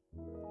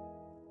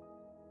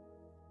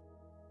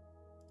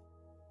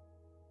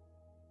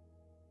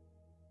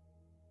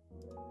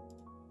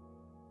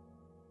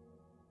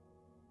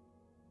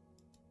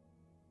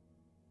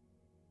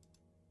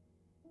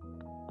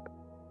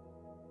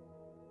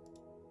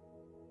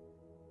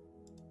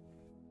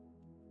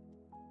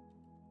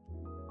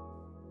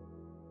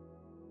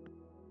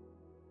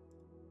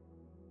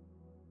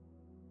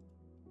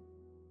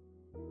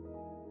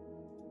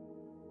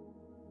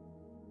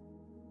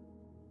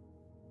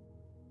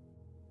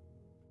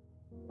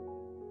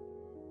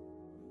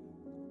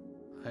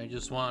 I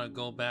just want to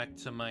go back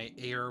to my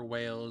air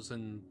whales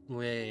and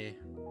way.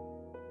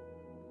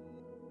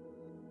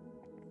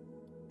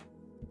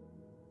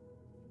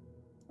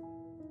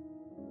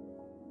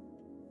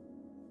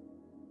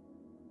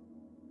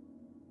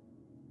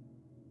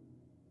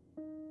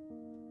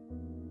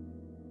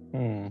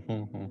 Hmm.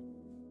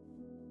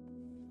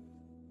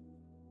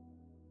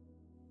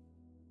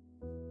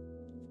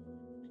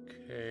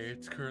 Okay,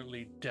 it's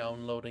currently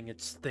downloading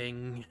its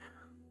thing.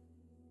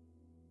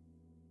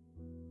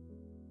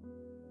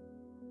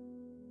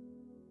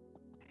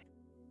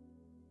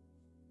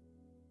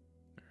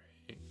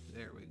 Alright,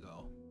 there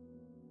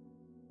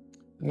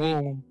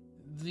Whoa.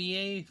 The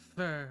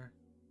Aether.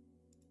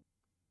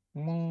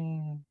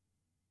 Whoa.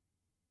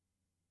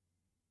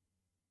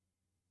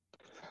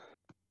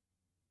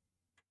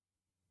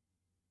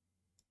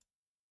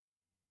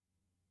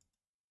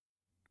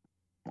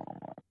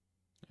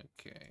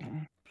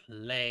 Okay.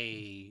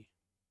 Play.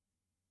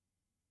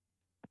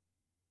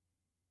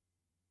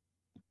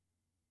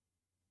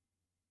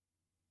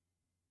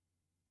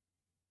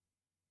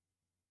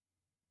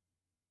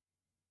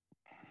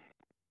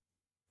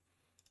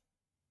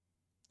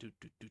 Do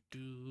do do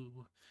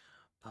do.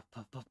 Ba,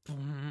 ba, ba,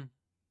 boom.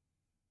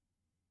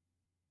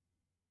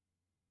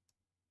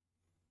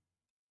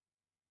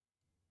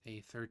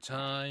 Aether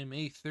time,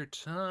 Aether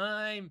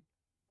time.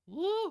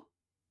 Woo!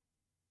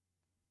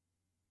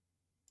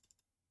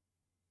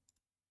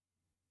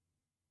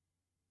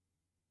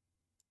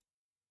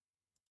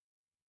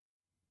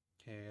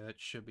 Okay, that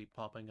should be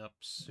popping up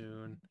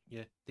soon.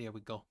 Yeah, there we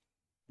go.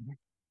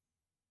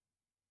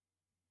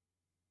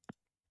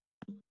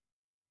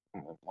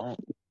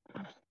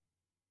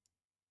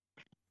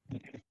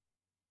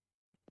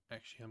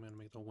 Actually, I'm gonna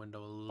make the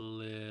window a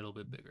little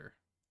bit bigger.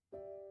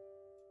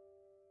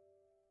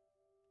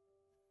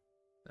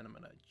 Then I'm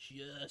gonna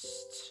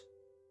adjust.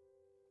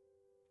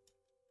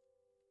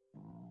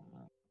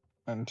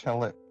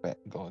 Until it fit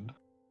good.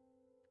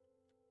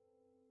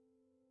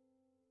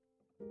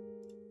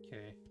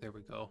 Okay, there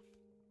we go.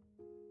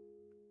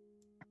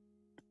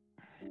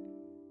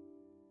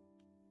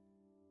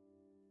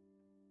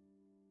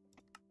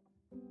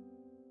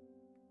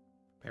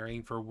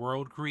 Preparing for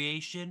world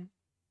creation?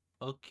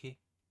 Okay.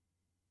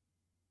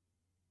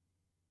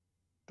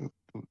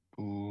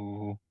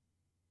 Ooh.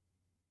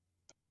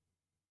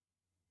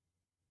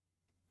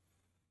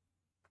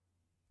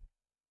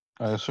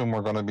 I assume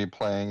we're going to be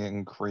playing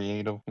in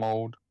creative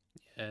mode.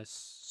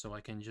 Yes, so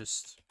I can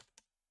just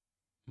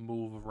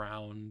move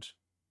around.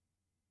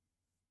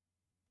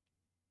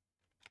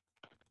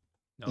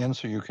 No. And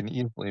so you can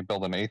easily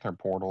build an Aether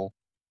portal.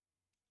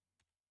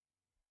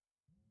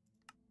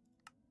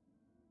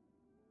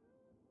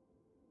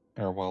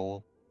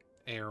 Airwell.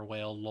 Air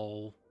whale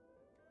lol.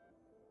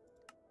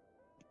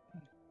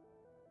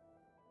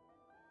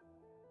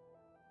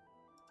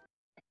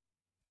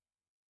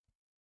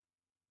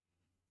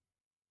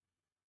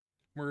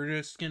 We're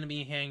just gonna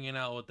be hanging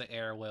out with the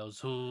air whales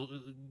who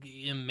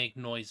make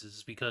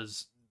noises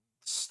because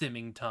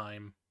stimming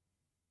time.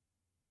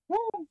 Woo!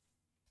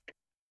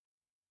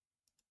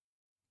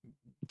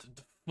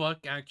 The fuck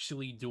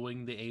actually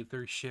doing the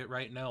Aether shit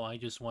right now? I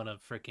just want to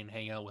freaking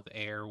hang out with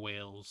air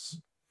whales.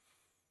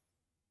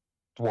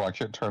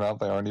 Watch it turn out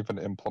they aren't even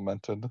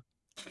implemented.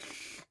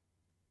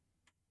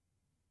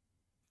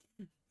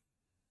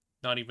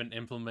 Not even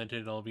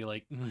implemented, I'll be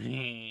like,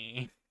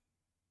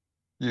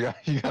 Yeah,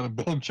 you gotta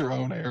build your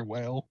own air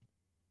whale.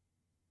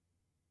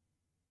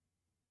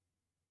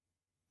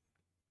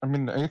 I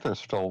mean, Aether's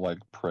still, like,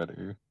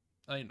 pretty.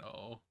 I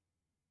know.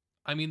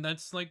 I mean,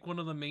 that's like one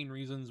of the main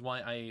reasons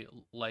why I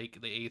like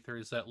the Aether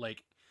is that,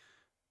 like,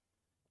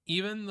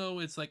 even though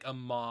it's like a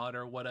mod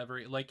or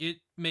whatever, like, it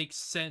makes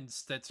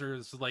sense that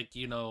there's, like,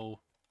 you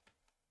know,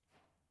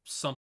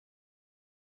 something